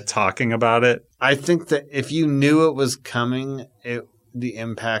from it talking about it? I think that if you knew it was coming, the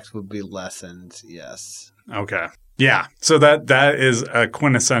impact would be lessened, yes. Okay. Yeah. So that is a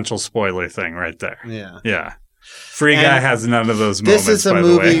quintessential spoiler thing right there. Yeah. Yeah. Free Guy has none of those moments. This is a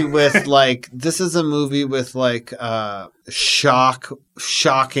movie with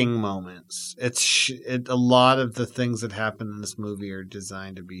shocking moments. A lot of the things that happen in this movie are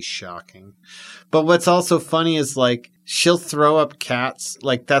designed to be shocking. But what's also funny is, like, she'll throw up cats.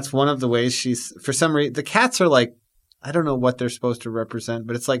 Like, that's one of the ways for some reason, the cats are like, I don't know what they're supposed to represent,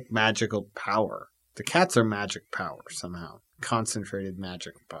 but it's like magical power. The cats are magic power somehow. Concentrated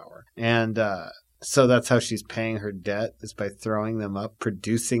magic power. And, so that's how she's paying her debt, is by throwing them up,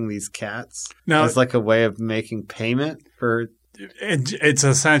 producing these cats as like a way of making payment for. It's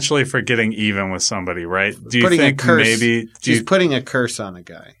essentially for getting even with somebody, right? Do you think maybe she's putting a curse on a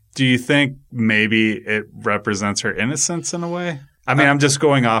guy? Do you think maybe it represents her innocence in a way? I mean, I'm just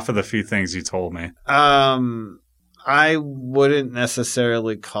going off of the few things you told me. I wouldn't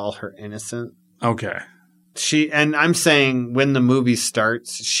necessarily call her innocent. Okay. And I'm saying when the movie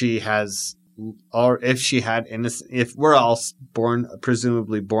starts, she has. Or if we're all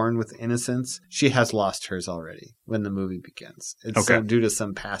presumably born with innocence, she has lost hers already when the movie begins. It's due to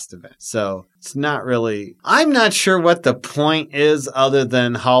some past event. So it's not really, I'm not sure what the point is, other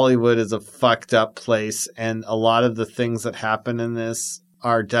than Hollywood is a fucked up place. And a lot of the things that happen in this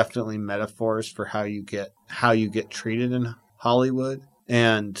are definitely metaphors for how you get treated in Hollywood.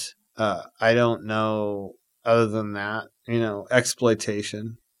 And, I don't know, other than that,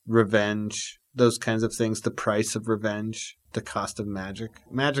 exploitation. Revenge, those kinds of things, the price of revenge. the cost of magic.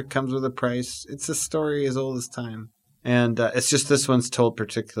 Magic comes with a price. It's a story as old as time. And it's just this one's told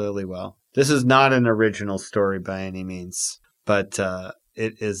particularly well. This is not an original story by any means, but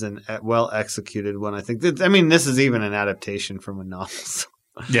it is a well-executed one, I think. This is even an adaptation from a novel.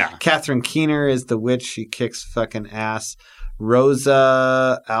 Yeah. Catherine Keener is the witch. She kicks fucking ass.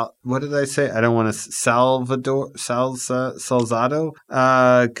 Rosa, what did I say? I don't want to. Salzado.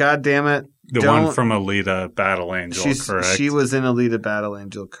 God damn it. The one from Alita Battle Angel, correct? She was in Alita Battle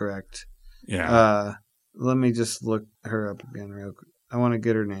Angel, correct. Yeah. Let me just look her up again real quick. I want to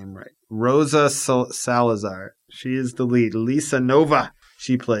get her name right. Rosa Salazar. She is the lead. Lisa Nova.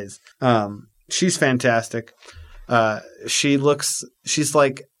 She plays. She's fantastic. She's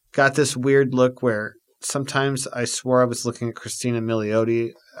like got this weird look where sometimes I swore I was looking at Christina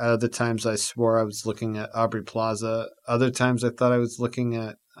Milioti. Other times I swore I was looking at Aubrey Plaza. Other times I thought I was looking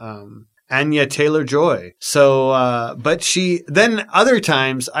at Anya Taylor-Joy. So, but then other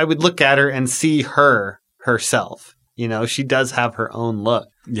times I would look at her and see herself. You know, she does have her own look.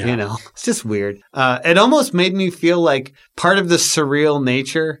 Yeah. You know, it's just weird. It almost made me feel like part of the surreal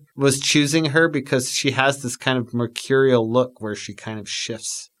nature was choosing her because she has this kind of mercurial look where she kind of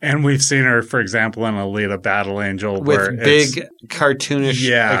shifts. And we've seen her, for example, in Alita Battle Angel. With big,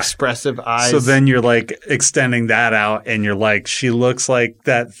 cartoonish, expressive eyes. So then you're like extending that out and you're like, she looks like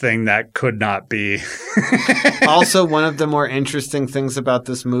that thing that could not be. Also, one of the more interesting things about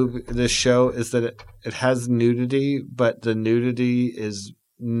this show is that it has nudity, but the nudity is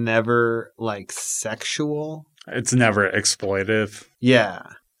never like sexual. It's never exploitive. Yeah,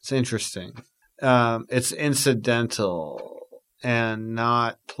 it's interesting. It's incidental and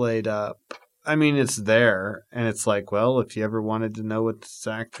not played up. I mean, it's there, and it's like, well, if you ever wanted to know what this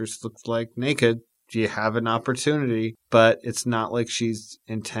actress looks like naked, you have an opportunity, but it's not like she's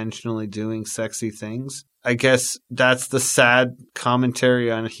intentionally doing sexy things. I guess that's the sad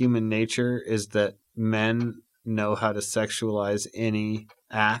commentary on human nature, is that men know how to sexualize any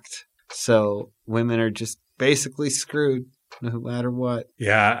act. So women are just basically screwed no matter what.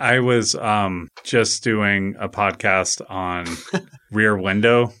 Yeah, I was just doing a podcast on Rear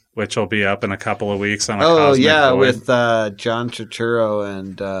Window, which will be up in a couple of weeks on a Cosmic Void. With John Turturro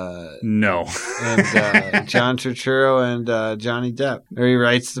and no, and John Turturro and Johnny Depp, where he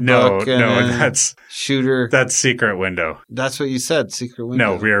writes the book. That's Shooter. That's Secret Window. That's what you said, Secret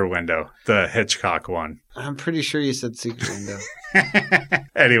Window. No, Rear Window, the Hitchcock one. I'm pretty sure you said Secret Window.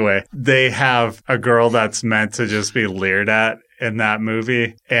 Anyway, they have a girl that's meant to just be leered at in that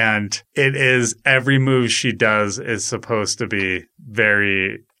movie. And it is, every move she does is supposed to be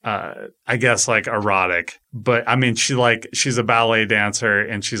very, I guess, like erotic. But I mean, she's a ballet dancer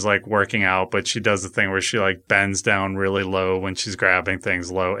and she's like working out, but she does the thing where she like bends down really low when she's grabbing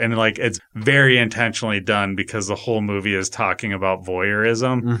things low. And like, it's very intentionally done because the whole movie is talking about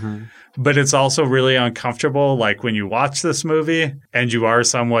voyeurism. Mm-hmm. But it's also really uncomfortable. Like when you watch this movie and you are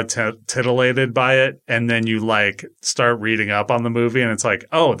somewhat titillated by it, and then you like start reading up on the movie and it's like,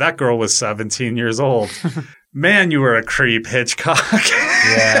 oh, that girl was 17 years old. Man, you were a creep, Hitchcock.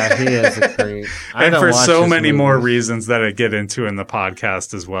 Yeah, he is a creep. And for so many more reasons that I get into in the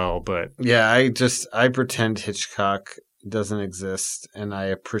podcast as well. But yeah, I pretend Hitchcock doesn't exist, and I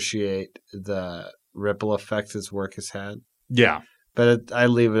appreciate the ripple effect his work has had. Yeah. But I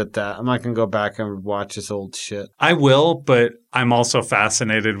leave it at that. I'm not going to go back and watch his old shit. I will, but I'm also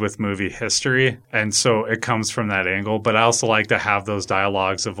fascinated with movie history. And so it comes from that angle. But I also like to have those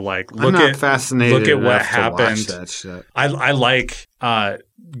dialogues of like, look at what happened. That shit. I like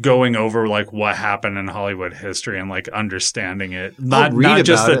going over like what happened in Hollywood history and like understanding it. Not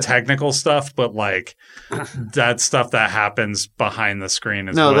just the technical stuff, but like that stuff that happens behind the screen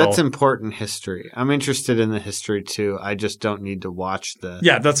as well. No, that's important history. I'm interested in the history too. I just don't need to watch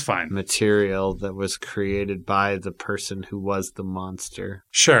that's fine. Material that was created by the person who was the monster.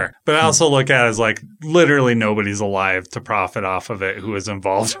 Sure. But I also look at it as like literally nobody's alive to profit off of it who is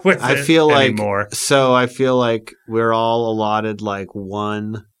involved with it anymore. So I feel like we're all allotted like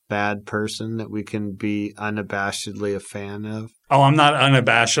one bad person that we can be unabashedly a fan of. Oh, I'm not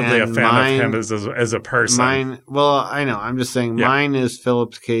unabashedly a fan of him as a person. Well, I know. I'm just saying mine is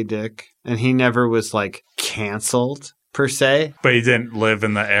Philip K. Dick, and he never was like canceled per se. But he didn't live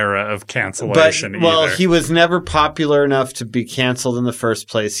in the era of cancellation either. Well, he was never popular enough to be canceled in the first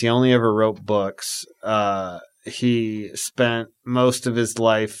place. He only ever wrote books. He spent most of his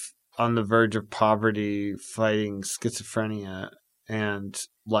life on the verge of poverty fighting schizophrenia, and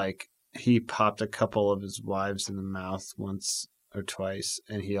like he popped a couple of his wives in the mouth once or twice,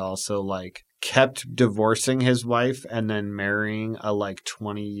 and he also like kept divorcing his wife and then marrying a like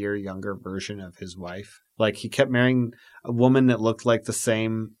 20-year younger version of his wife. Like he kept marrying a woman that looked like the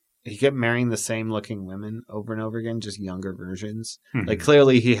same. He kept marrying the same looking women over and over again, just younger versions. Mhm. Like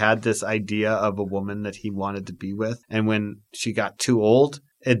clearly he had this idea of a woman that he wanted to be with. And when she got too old,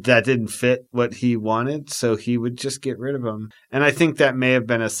 that didn't fit what he wanted. So he would just get rid of them. And I think that may have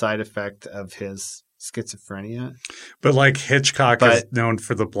been a side effect of his schizophrenia. But like Hitchcock is But- known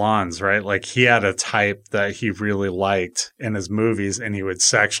for the blondes, right? Like he had a type that he really liked in his movies, and he would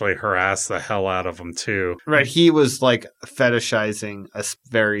sexually harass the hell out of them too. Right. He was like fetishizing a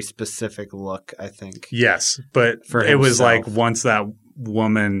very specific look, I think. Yes, but For it was like himself.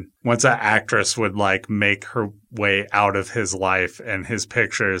 once that actress would like make her way out of his life and his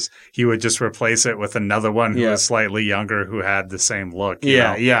pictures, he would just replace it with another one who Yeah. was slightly younger who had the same look. you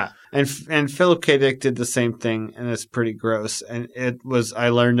Yeah, know? yeah. And Philip K. Dick did the same thing, and it's pretty gross. And I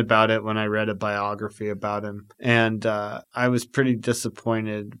learned about it when I read a biography about him. And I was pretty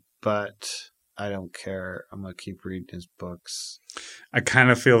disappointed, but I don't care. I'm going to keep reading his books. I kind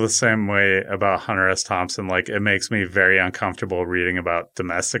of feel the same way about Hunter S. Thompson. Like, it makes me very uncomfortable reading about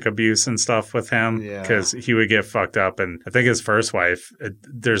domestic abuse and stuff with him Yeah. because he would get fucked up. And I think his first wife,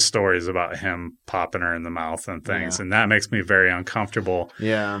 there's stories about him popping her in the mouth and things. Yeah. And that makes me very uncomfortable.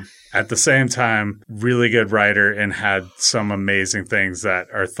 Yeah. At the same time, really good writer and had some amazing things that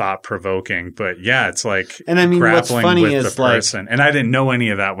are thought provoking. But yeah, it's like And I mean, what's grappling funny with is the like, person. And I didn't know any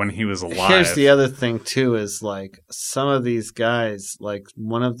of that when he was alive. here's the other thing too, is like some of these guys, like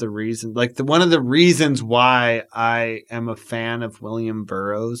one of the reasons why I am a fan of William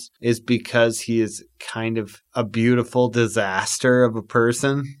Burroughs is because he is kind of a beautiful disaster of a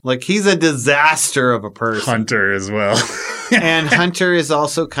person. Like he's a disaster of a person. Hunter as well. And Hunter is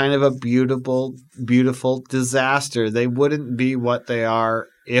also kind of a beautiful, beautiful disaster. They wouldn't be what they are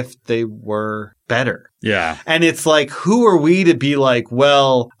if they were better. Yeah. And it's like, who are we to be like,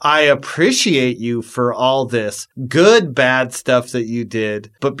 well, I appreciate you for all this good, bad stuff that you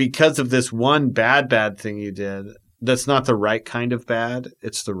did, but because of this one bad thing you did, that's not the right kind of bad.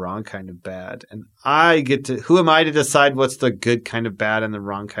 It's the wrong kind of bad. And who am I to decide what's the good kind of bad and the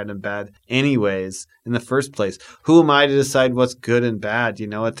wrong kind of bad anyways, in the first place? Who am I to decide what's good and bad? You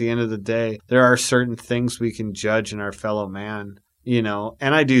know, at the end of the day, there are certain things we can judge in our fellow man. You know,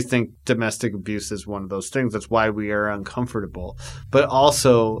 and I do think domestic abuse is one of those things. That's why we are uncomfortable. But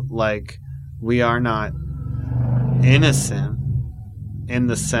also, like, we are not innocent in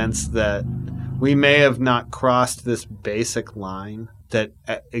the sense that we may have not crossed this basic line that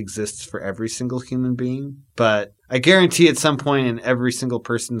exists for every single human being. But I guarantee at some point in every single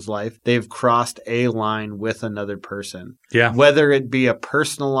person's life, they've crossed a line with another person. Yeah. Whether it be a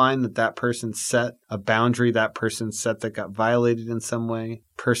personal line that person set, a boundary that person set that got violated in some way,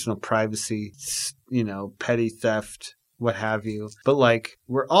 personal privacy, you know, petty theft, what have you. But like,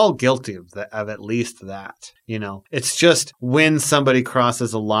 we're all guilty of at least that, you know. It's just when somebody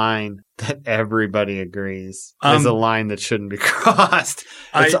crosses a line that everybody agrees is a line that shouldn't be crossed.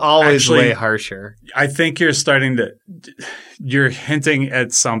 It's always way harsher. I think you're hinting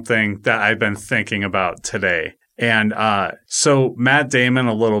at something that I've been thinking about today. And so Matt Damon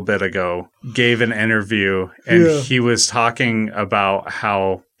a little bit ago gave an interview and he was talking about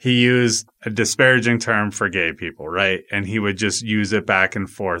how he used a disparaging term for gay people, right? And he would just use it back and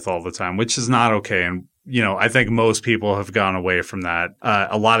forth all the time, which is not okay. And you know, I think most people have gone away from that.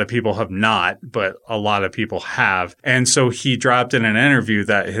 A lot of people have not, but a lot of people have. And so he dropped in an interview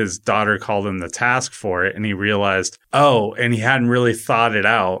that his daughter called him the task for it. And he realized, and he hadn't really thought it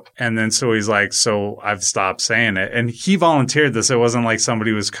out. And then so he's like, so I've stopped saying it. And he volunteered this. It wasn't like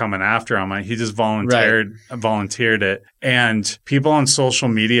somebody was coming after him. He just volunteered it. And people on social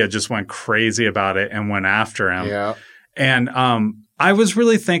media just went crazy about it and went after him. Yeah. And I was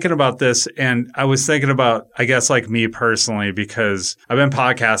really thinking about this, and I was thinking about, I guess, like me personally, because I've been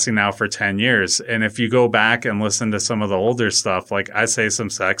podcasting now for 10 years. And if you go back and listen to some of the older stuff, like I say some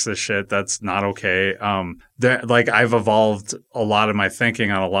sexist shit, that's not okay. Like I've evolved a lot of my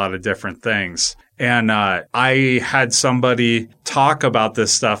thinking on a lot of different things. And I had somebody talk about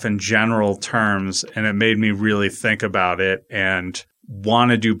this stuff in general terms, and it made me really think about it and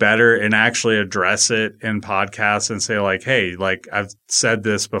want to do better and actually address it in podcasts and say like, hey, like I've said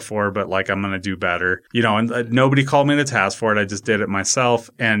this before, but like I'm going to do better, you know, and nobody called me to task for it. I just did it myself.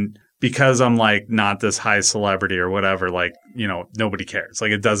 And because I'm like not this high celebrity or whatever, like, you know, nobody cares.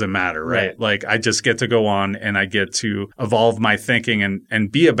 Like it doesn't matter, right? Like I just get to go on and I get to evolve my thinking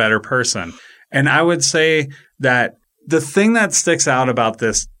and be a better person. And I would say that the thing that sticks out about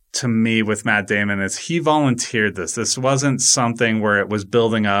this to me with Matt Damon is he volunteered this. This wasn't something where it was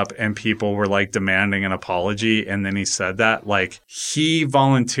building up and people were like demanding an apology and then he said that. Like he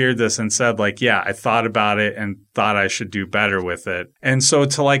volunteered this and said like, yeah, I thought about it and thought I should do better with it. And so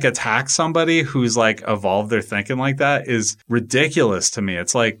to like attack somebody who's like evolved their thinking like that is ridiculous to me.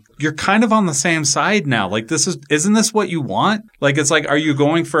 It's like you're kind of on the same side now. Like isn't this what you want? Like it's like, are you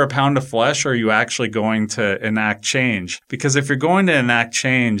going for a pound of flesh or are you actually going to enact change? Because if you're going to enact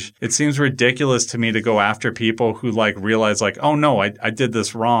change, it seems ridiculous to me to go after people who like realize like, oh no, I did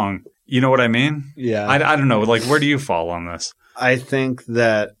this wrong. You know what I mean? Yeah. I don't know. Like, where do you fall on this? I think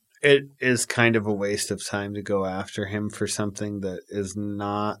that it is kind of a waste of time to go after him for something that is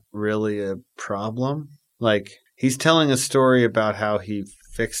not really a problem. Like, he's telling a story about how he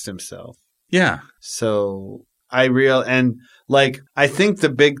fixed himself. Yeah. So I think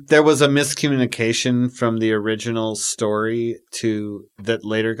there was a miscommunication from the original story to that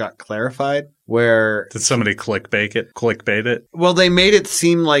later got clarified where. Did somebody clickbait it? Well, they made it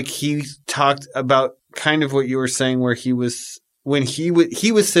seem like he talked about kind of what you were saying where he was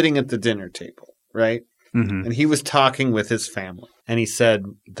sitting at the dinner table, right? Mm-hmm. And he was talking with his family and he said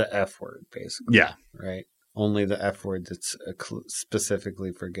the F word basically. Yeah. Right. Only the F word that's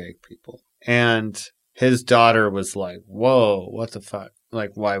specifically for gay people. And his daughter was like, whoa, what the fuck?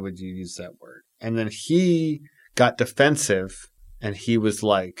 Like, why would you use that word? And then he got defensive and he was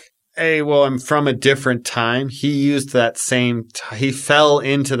like, hey, well, I'm from a different time. He used that he fell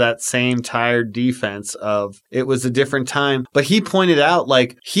into that same tired defense of it was a different time. But he pointed out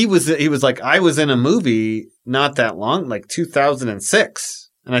like he was like, I was in a movie not that long, like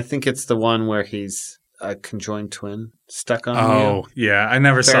 2006. And I think it's the one where he's a conjoined twin stuck on you. Oh, yeah. I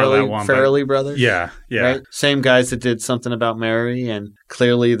never saw that one. Farrelly Brothers. Yeah. Yeah. Right? Same guys that did Something About Mary, and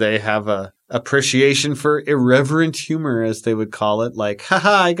clearly they have a appreciation for irreverent humor, as they would call it. Like,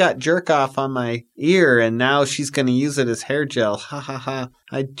 haha, I got jerk off on my ear, and now she's going to use it as hair gel. Ha ha ha.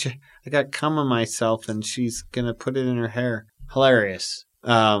 I got cum on myself, and she's going to put it in her hair. Hilarious.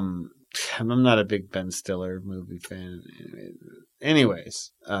 I'm not a big Ben Stiller movie fan.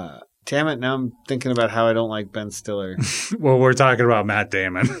 Anyways, damn it, now I'm thinking about how I don't like Ben Stiller. Well, we're talking about Matt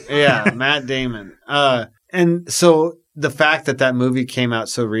Damon. Yeah, Matt Damon. And so the fact that movie came out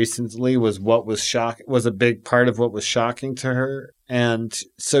so recently was a big part of what was shocking to her. And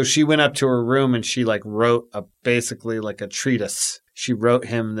so she went up to her room and she like wrote basically like a treatise. She wrote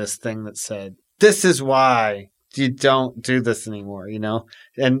him this thing that said, this is why you don't do this anymore, you know?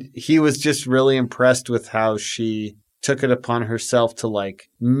 And he was just really impressed with how she took it upon herself to like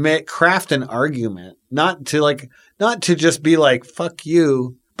craft an argument, not to just be like, fuck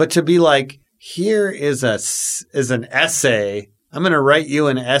you, but to be like, here is an essay. I'm going to write you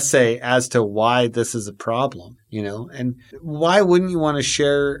an essay as to why this is a problem, you know? And why wouldn't you want to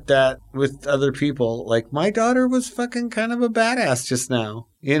share that with other people? Like, my daughter was fucking kind of a badass just now,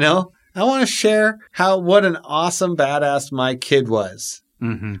 you know? I want to share what an awesome badass my kid was.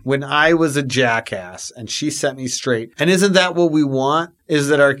 Mm-hmm. When I was a jackass and she set me straight. And isn't that what we want? Is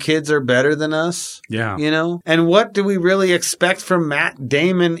that our kids are better than us? Yeah. You know? And what do we really expect from Matt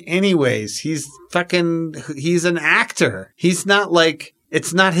Damon anyways? He's an actor. He's not like,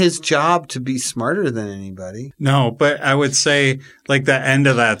 it's not his job to be smarter than anybody. No, but I would say like the end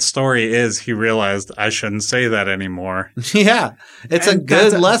of that story is he realized I shouldn't say that anymore. Yeah. It's a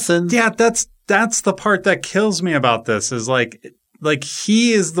good lesson. Yeah. That's the part that kills me about this is like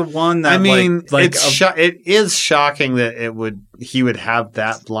he is the one that it is shocking that he would have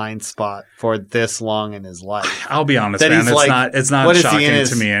that blind spot for this long in his life. I'll be honest, man. It's not shocking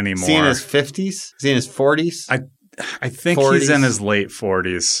to me anymore. Is he in his 50s? Is he in his 40s? I think 40s? He's in his late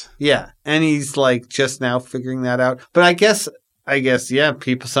 40s. Yeah. And he's like just now figuring that out. But I guess, yeah,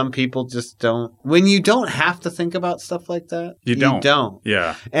 some people just don't. When you don't have to think about stuff like that, you don't.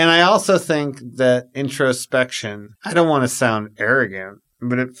 Yeah. And I also think that introspection, I don't want to sound arrogant,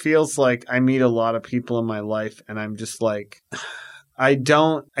 but it feels like I meet a lot of people in my life and I'm just like, I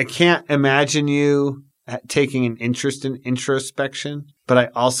can't imagine you taking an interest in introspection, but I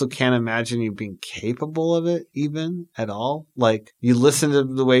also can't imagine you being capable of it even at all. Like, you listen to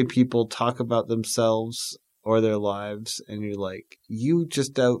the way people talk about themselves or their lives, and you're like, you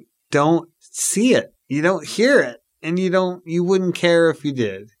just don't see it. You don't hear it. And you wouldn't care if you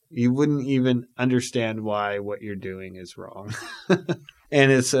did. You wouldn't even understand why what you're doing is wrong.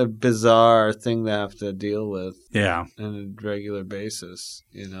 And it's a bizarre thing to have to deal with. Yeah. On a regular basis,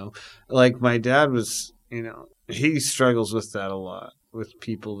 you know? Like, my dad was, you know, he struggles with that a lot, with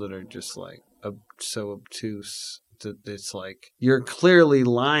people that are just like so obtuse that it's like, you're clearly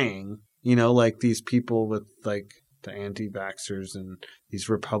lying. You know, like these people with like the anti-vaxxers and these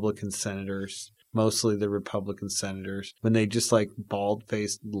Republican senators, mostly the Republican senators, when they just like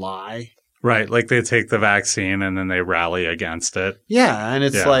bald-faced lie. Right. Like they take the vaccine and then they rally against it. Yeah. And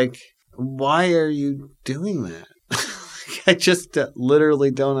it's Yeah. like, why are you doing that? I just literally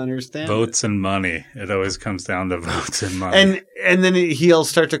don't understand. Votes and money. It always comes down to votes and money. And then he'll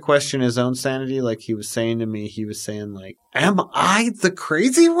start to question his own sanity. Like he was saying to me, he was saying like, am I the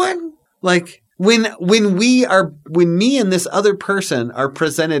crazy one? Like when me and this other person are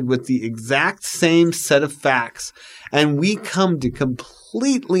presented with the exact same set of facts and we come to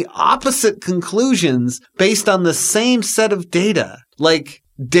completely opposite conclusions based on the same set of data. Like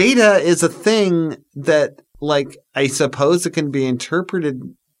data is a thing that, like, I suppose it can be interpreted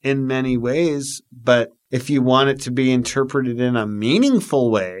in many ways, but if you want it to be interpreted in a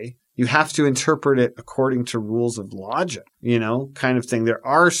meaningful way, you have to interpret it according to rules of logic, kind of thing. There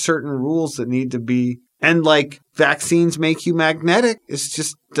are certain rules that need to be, and like vaccines make you magnetic. It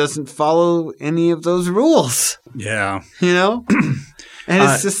just doesn't follow any of those rules, Yeah. And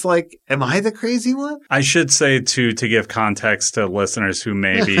it's just like, am I the crazy one? I should say too, to give context to listeners who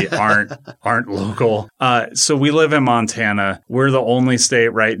maybe aren't local. So we live in Montana. We're the only state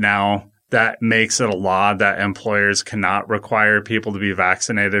right now that makes it a law that employers cannot require people to be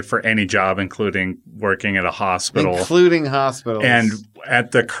vaccinated for any job, including working at a hospital. Including hospitals. And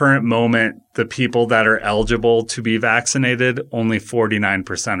at the current moment, the people that are eligible to be vaccinated, only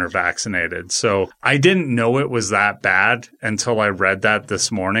 49% are vaccinated. So I didn't know it was that bad until I read that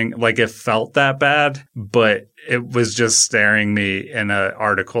this morning. Like it felt that bad, but it was just staring me in an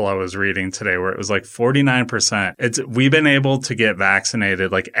article I was reading today where it was like 49%. We've been able to get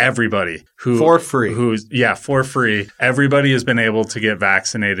vaccinated, like everybody for free. For free. Everybody has been able to get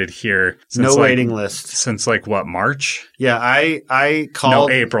vaccinated here. Since no waiting list. Since like what, March? Yeah, I called.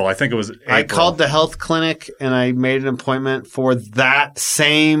 No, April. I think it was April. I called the health clinic and I made an appointment for that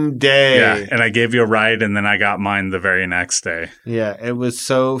same day. Yeah, and I gave you a ride and then I got mine the very next day. Yeah, it was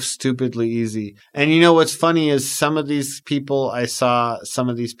so stupidly easy. And you know what's funny is some of these people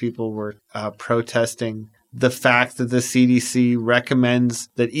were protesting the fact that the CDC recommends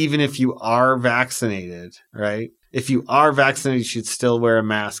that even if you are vaccinated, right? If you are vaccinated, you should still wear a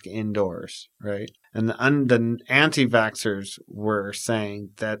mask indoors, right? And the anti-vaxxers were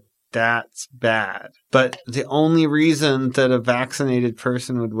saying that that's bad. But the only reason that a vaccinated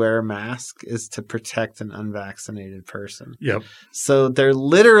person would wear a mask is to protect an unvaccinated person. Yep. So they're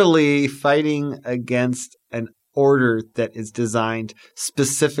literally fighting against an order that is designed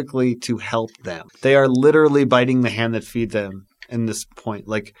specifically to help them. They are literally biting the hand that feeds them in this point.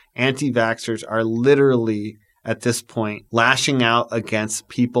 Like anti-vaxxers are literally at this point lashing out against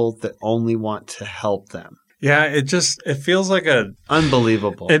people that only want to help them. Yeah, it feels like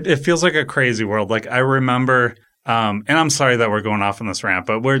unbelievable. It feels like a crazy world. Like I remember, and I'm sorry that we're going off on this rant,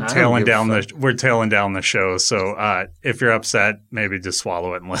 but we're tailing down the show. So if you're upset, maybe just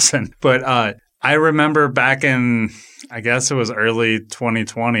swallow it and listen. But I remember back in, I guess it was early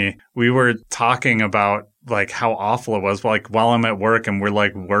 2020, we were talking about like how awful it was. Like while I'm at work and we're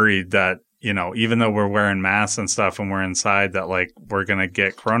like worried that, even though we're wearing masks and stuff and we're inside, that like we're going to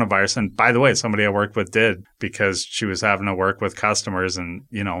get coronavirus. And by the way, somebody I worked with did, because she was having to work with customers and,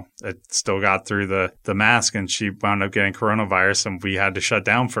 it still got through the mask and she wound up getting coronavirus and we had to shut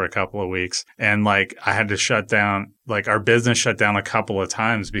down for a couple of weeks. And like I had to shut down, like our business shut down a couple of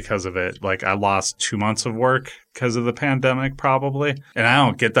times because of it. Like I lost 2 months of work because of the pandemic probably. And I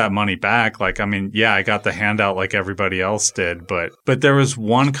don't get that money back. Like, I mean, yeah, I got the handout like everybody else did, but there was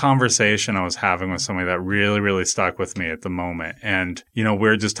one conversation I was having with somebody that really, really stuck with me at the moment. And, we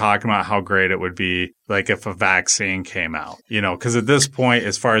were just talking about how great it would be like if a vaccine came out, because at this point,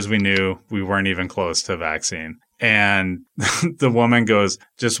 as far as we knew, we weren't even close to a vaccine. And the woman goes,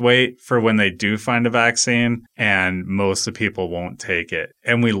 just wait for when they do find a vaccine and most of the people won't take it.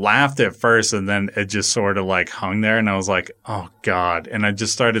 And we laughed at first and then it just sort of like hung there. And I was like, oh God. And I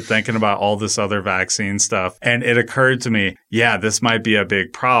just started thinking about all this other vaccine stuff. And it occurred to me, yeah, this might be a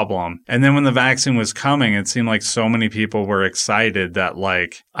big problem. And then when the vaccine was coming, it seemed like so many people were excited that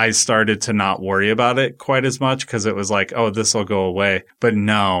like I started to not worry about it quite as much because it was like, oh, this will go away. But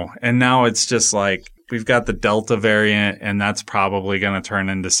no. And now it's just like, we've got the Delta variant, and that's probably going to turn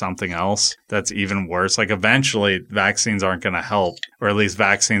into something else that's even worse. Like eventually vaccines aren't going to help, or at least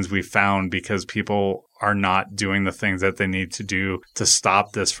vaccines we found, because people are not doing the things that they need to do to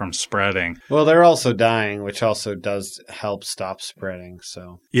stop this from spreading. Well, they're also dying, which also does help stop spreading.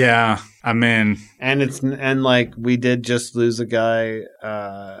 So Yeah, I mean, and like we did just lose a guy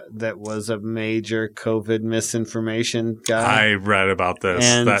that was a major COVID misinformation guy. I read about this.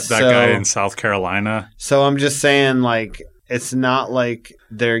 And That guy in South Carolina. So I'm just saying, like, it's not like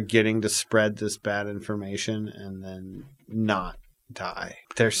they're getting to spread this bad information and then not die.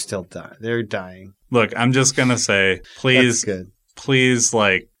 They're still dying. They're dying. Look, I'm just going to say, That's good. please,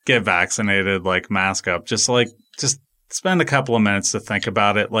 like, get vaccinated, like, mask up. Just spend a couple of minutes to think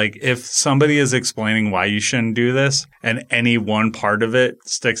about it. Like, if somebody is explaining why you shouldn't do this and any one part of it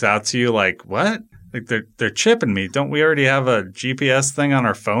sticks out to you, like, what? Like, they're chipping me. Don't we already have a GPS thing on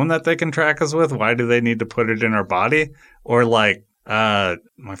our phone that they can track us with? Why do they need to put it in our body? Or, like, my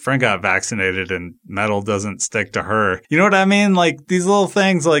friend got vaccinated and metal doesn't stick to her. You know what I mean? Like, these little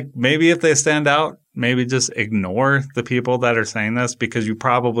things, like, maybe if they stand out, maybe just ignore the people that are saying this, because you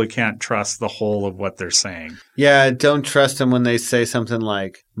probably can't trust the whole of what they're saying. Yeah, don't trust them when they say something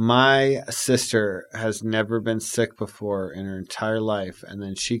like, my sister has never been sick before in her entire life, and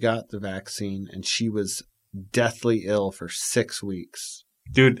then she got the vaccine and she was deathly ill for 6 weeks.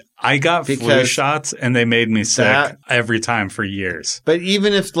 Dude, I got flu Because shots and they made me sick every time for years. But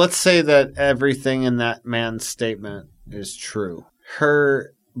even if, let's say that everything in that man's statement is true,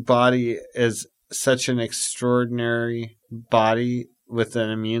 her body is such an extraordinary body with an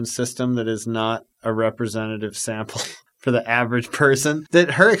immune system that is not a representative sample for the average person,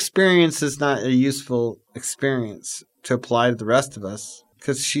 that her experience is not a useful experience to apply to the rest of us.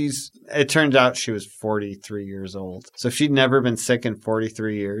 Because it turns out she was 43 years old. So if she'd never been sick in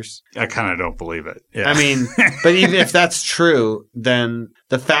 43 years. I kind of don't believe it. Yeah. I mean, but even if that's true, then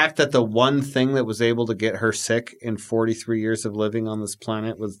the fact that the one thing that was able to get her sick in 43 years of living on this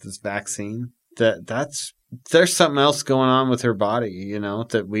planet was this vaccine, there's something else going on with her body, you know,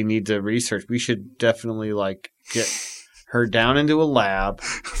 that we need to research. We should definitely get her down into a lab.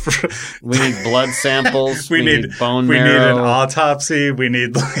 We need blood samples. We need bone marrow. We need an autopsy. We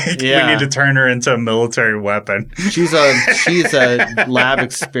need we need to turn her into a military weapon. She's a lab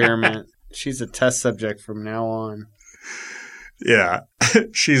experiment. She's a test subject from now on. Yeah.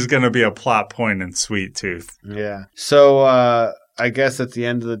 She's going to be a plot point in Sweet Tooth. Yeah. So I guess at the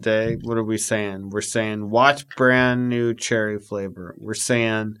end of the day, what are we saying? We're saying watch brand new cherry flavor. We're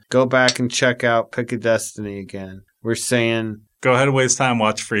saying go back and check out Pick a Destiny again. We're saying go ahead and waste time,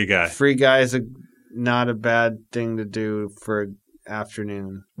 watch Free Guy. Free Guy is not a bad thing to do for an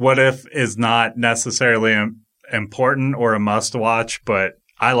afternoon. What If is not necessarily important or a must watch, but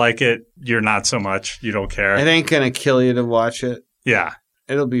I like it. You're not so much. You don't care. It ain't going to kill you to watch it. Yeah.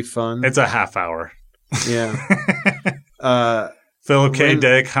 It'll be fun. It's a half hour. Yeah. Philip K.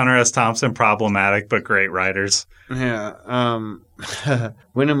 Dick, Hunter S. Thompson, problematic, but great writers. Yeah.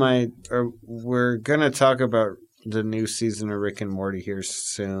 We're going to talk about the new season of Rick and Morty here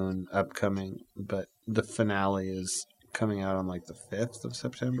soon, upcoming, but the finale is coming out on like the 5th of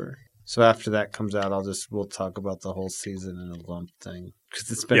September. So after that comes out, we'll talk about the whole season in a lump thing, because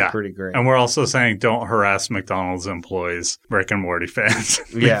it's been pretty great. And we're also saying don't harass McDonald's employees, Rick and Morty fans.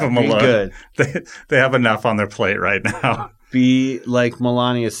 Leave them be alone. Good. They have enough on their plate right now. Be, like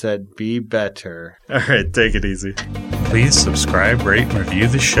Melania said, be better. All right, take it easy. Please subscribe, rate, and review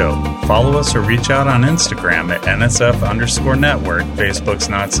the show. Follow us or reach out on Instagram at NSF_network, Facebook's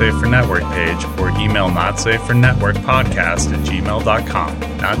Not Safe for Network page, or email notsafefornetworkpodcast@gmail.com.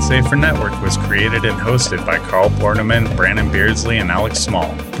 Not Safe for Network was created and hosted by Carl Borneman, Brandon Beardsley, and Alex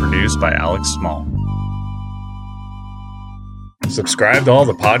Small. Produced by Alex Small. Subscribe to all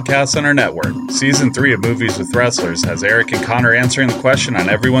the podcasts on our network. Season 3 of Movies with Wrestlers has Eric and Connor answering the question on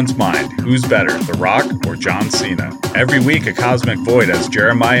everyone's mind: who's better, The Rock or John Cena? Every week, A Cosmic Void has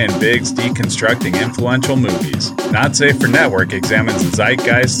Jeremiah and Biggs deconstructing influential movies. Not Safe for Network examines the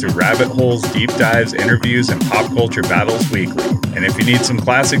zeitgeist through rabbit holes, deep dives, interviews, and pop culture battles weekly. And if you need some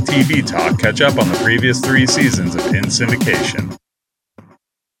classic TV talk, catch up on the previous 3 seasons of In Syndication.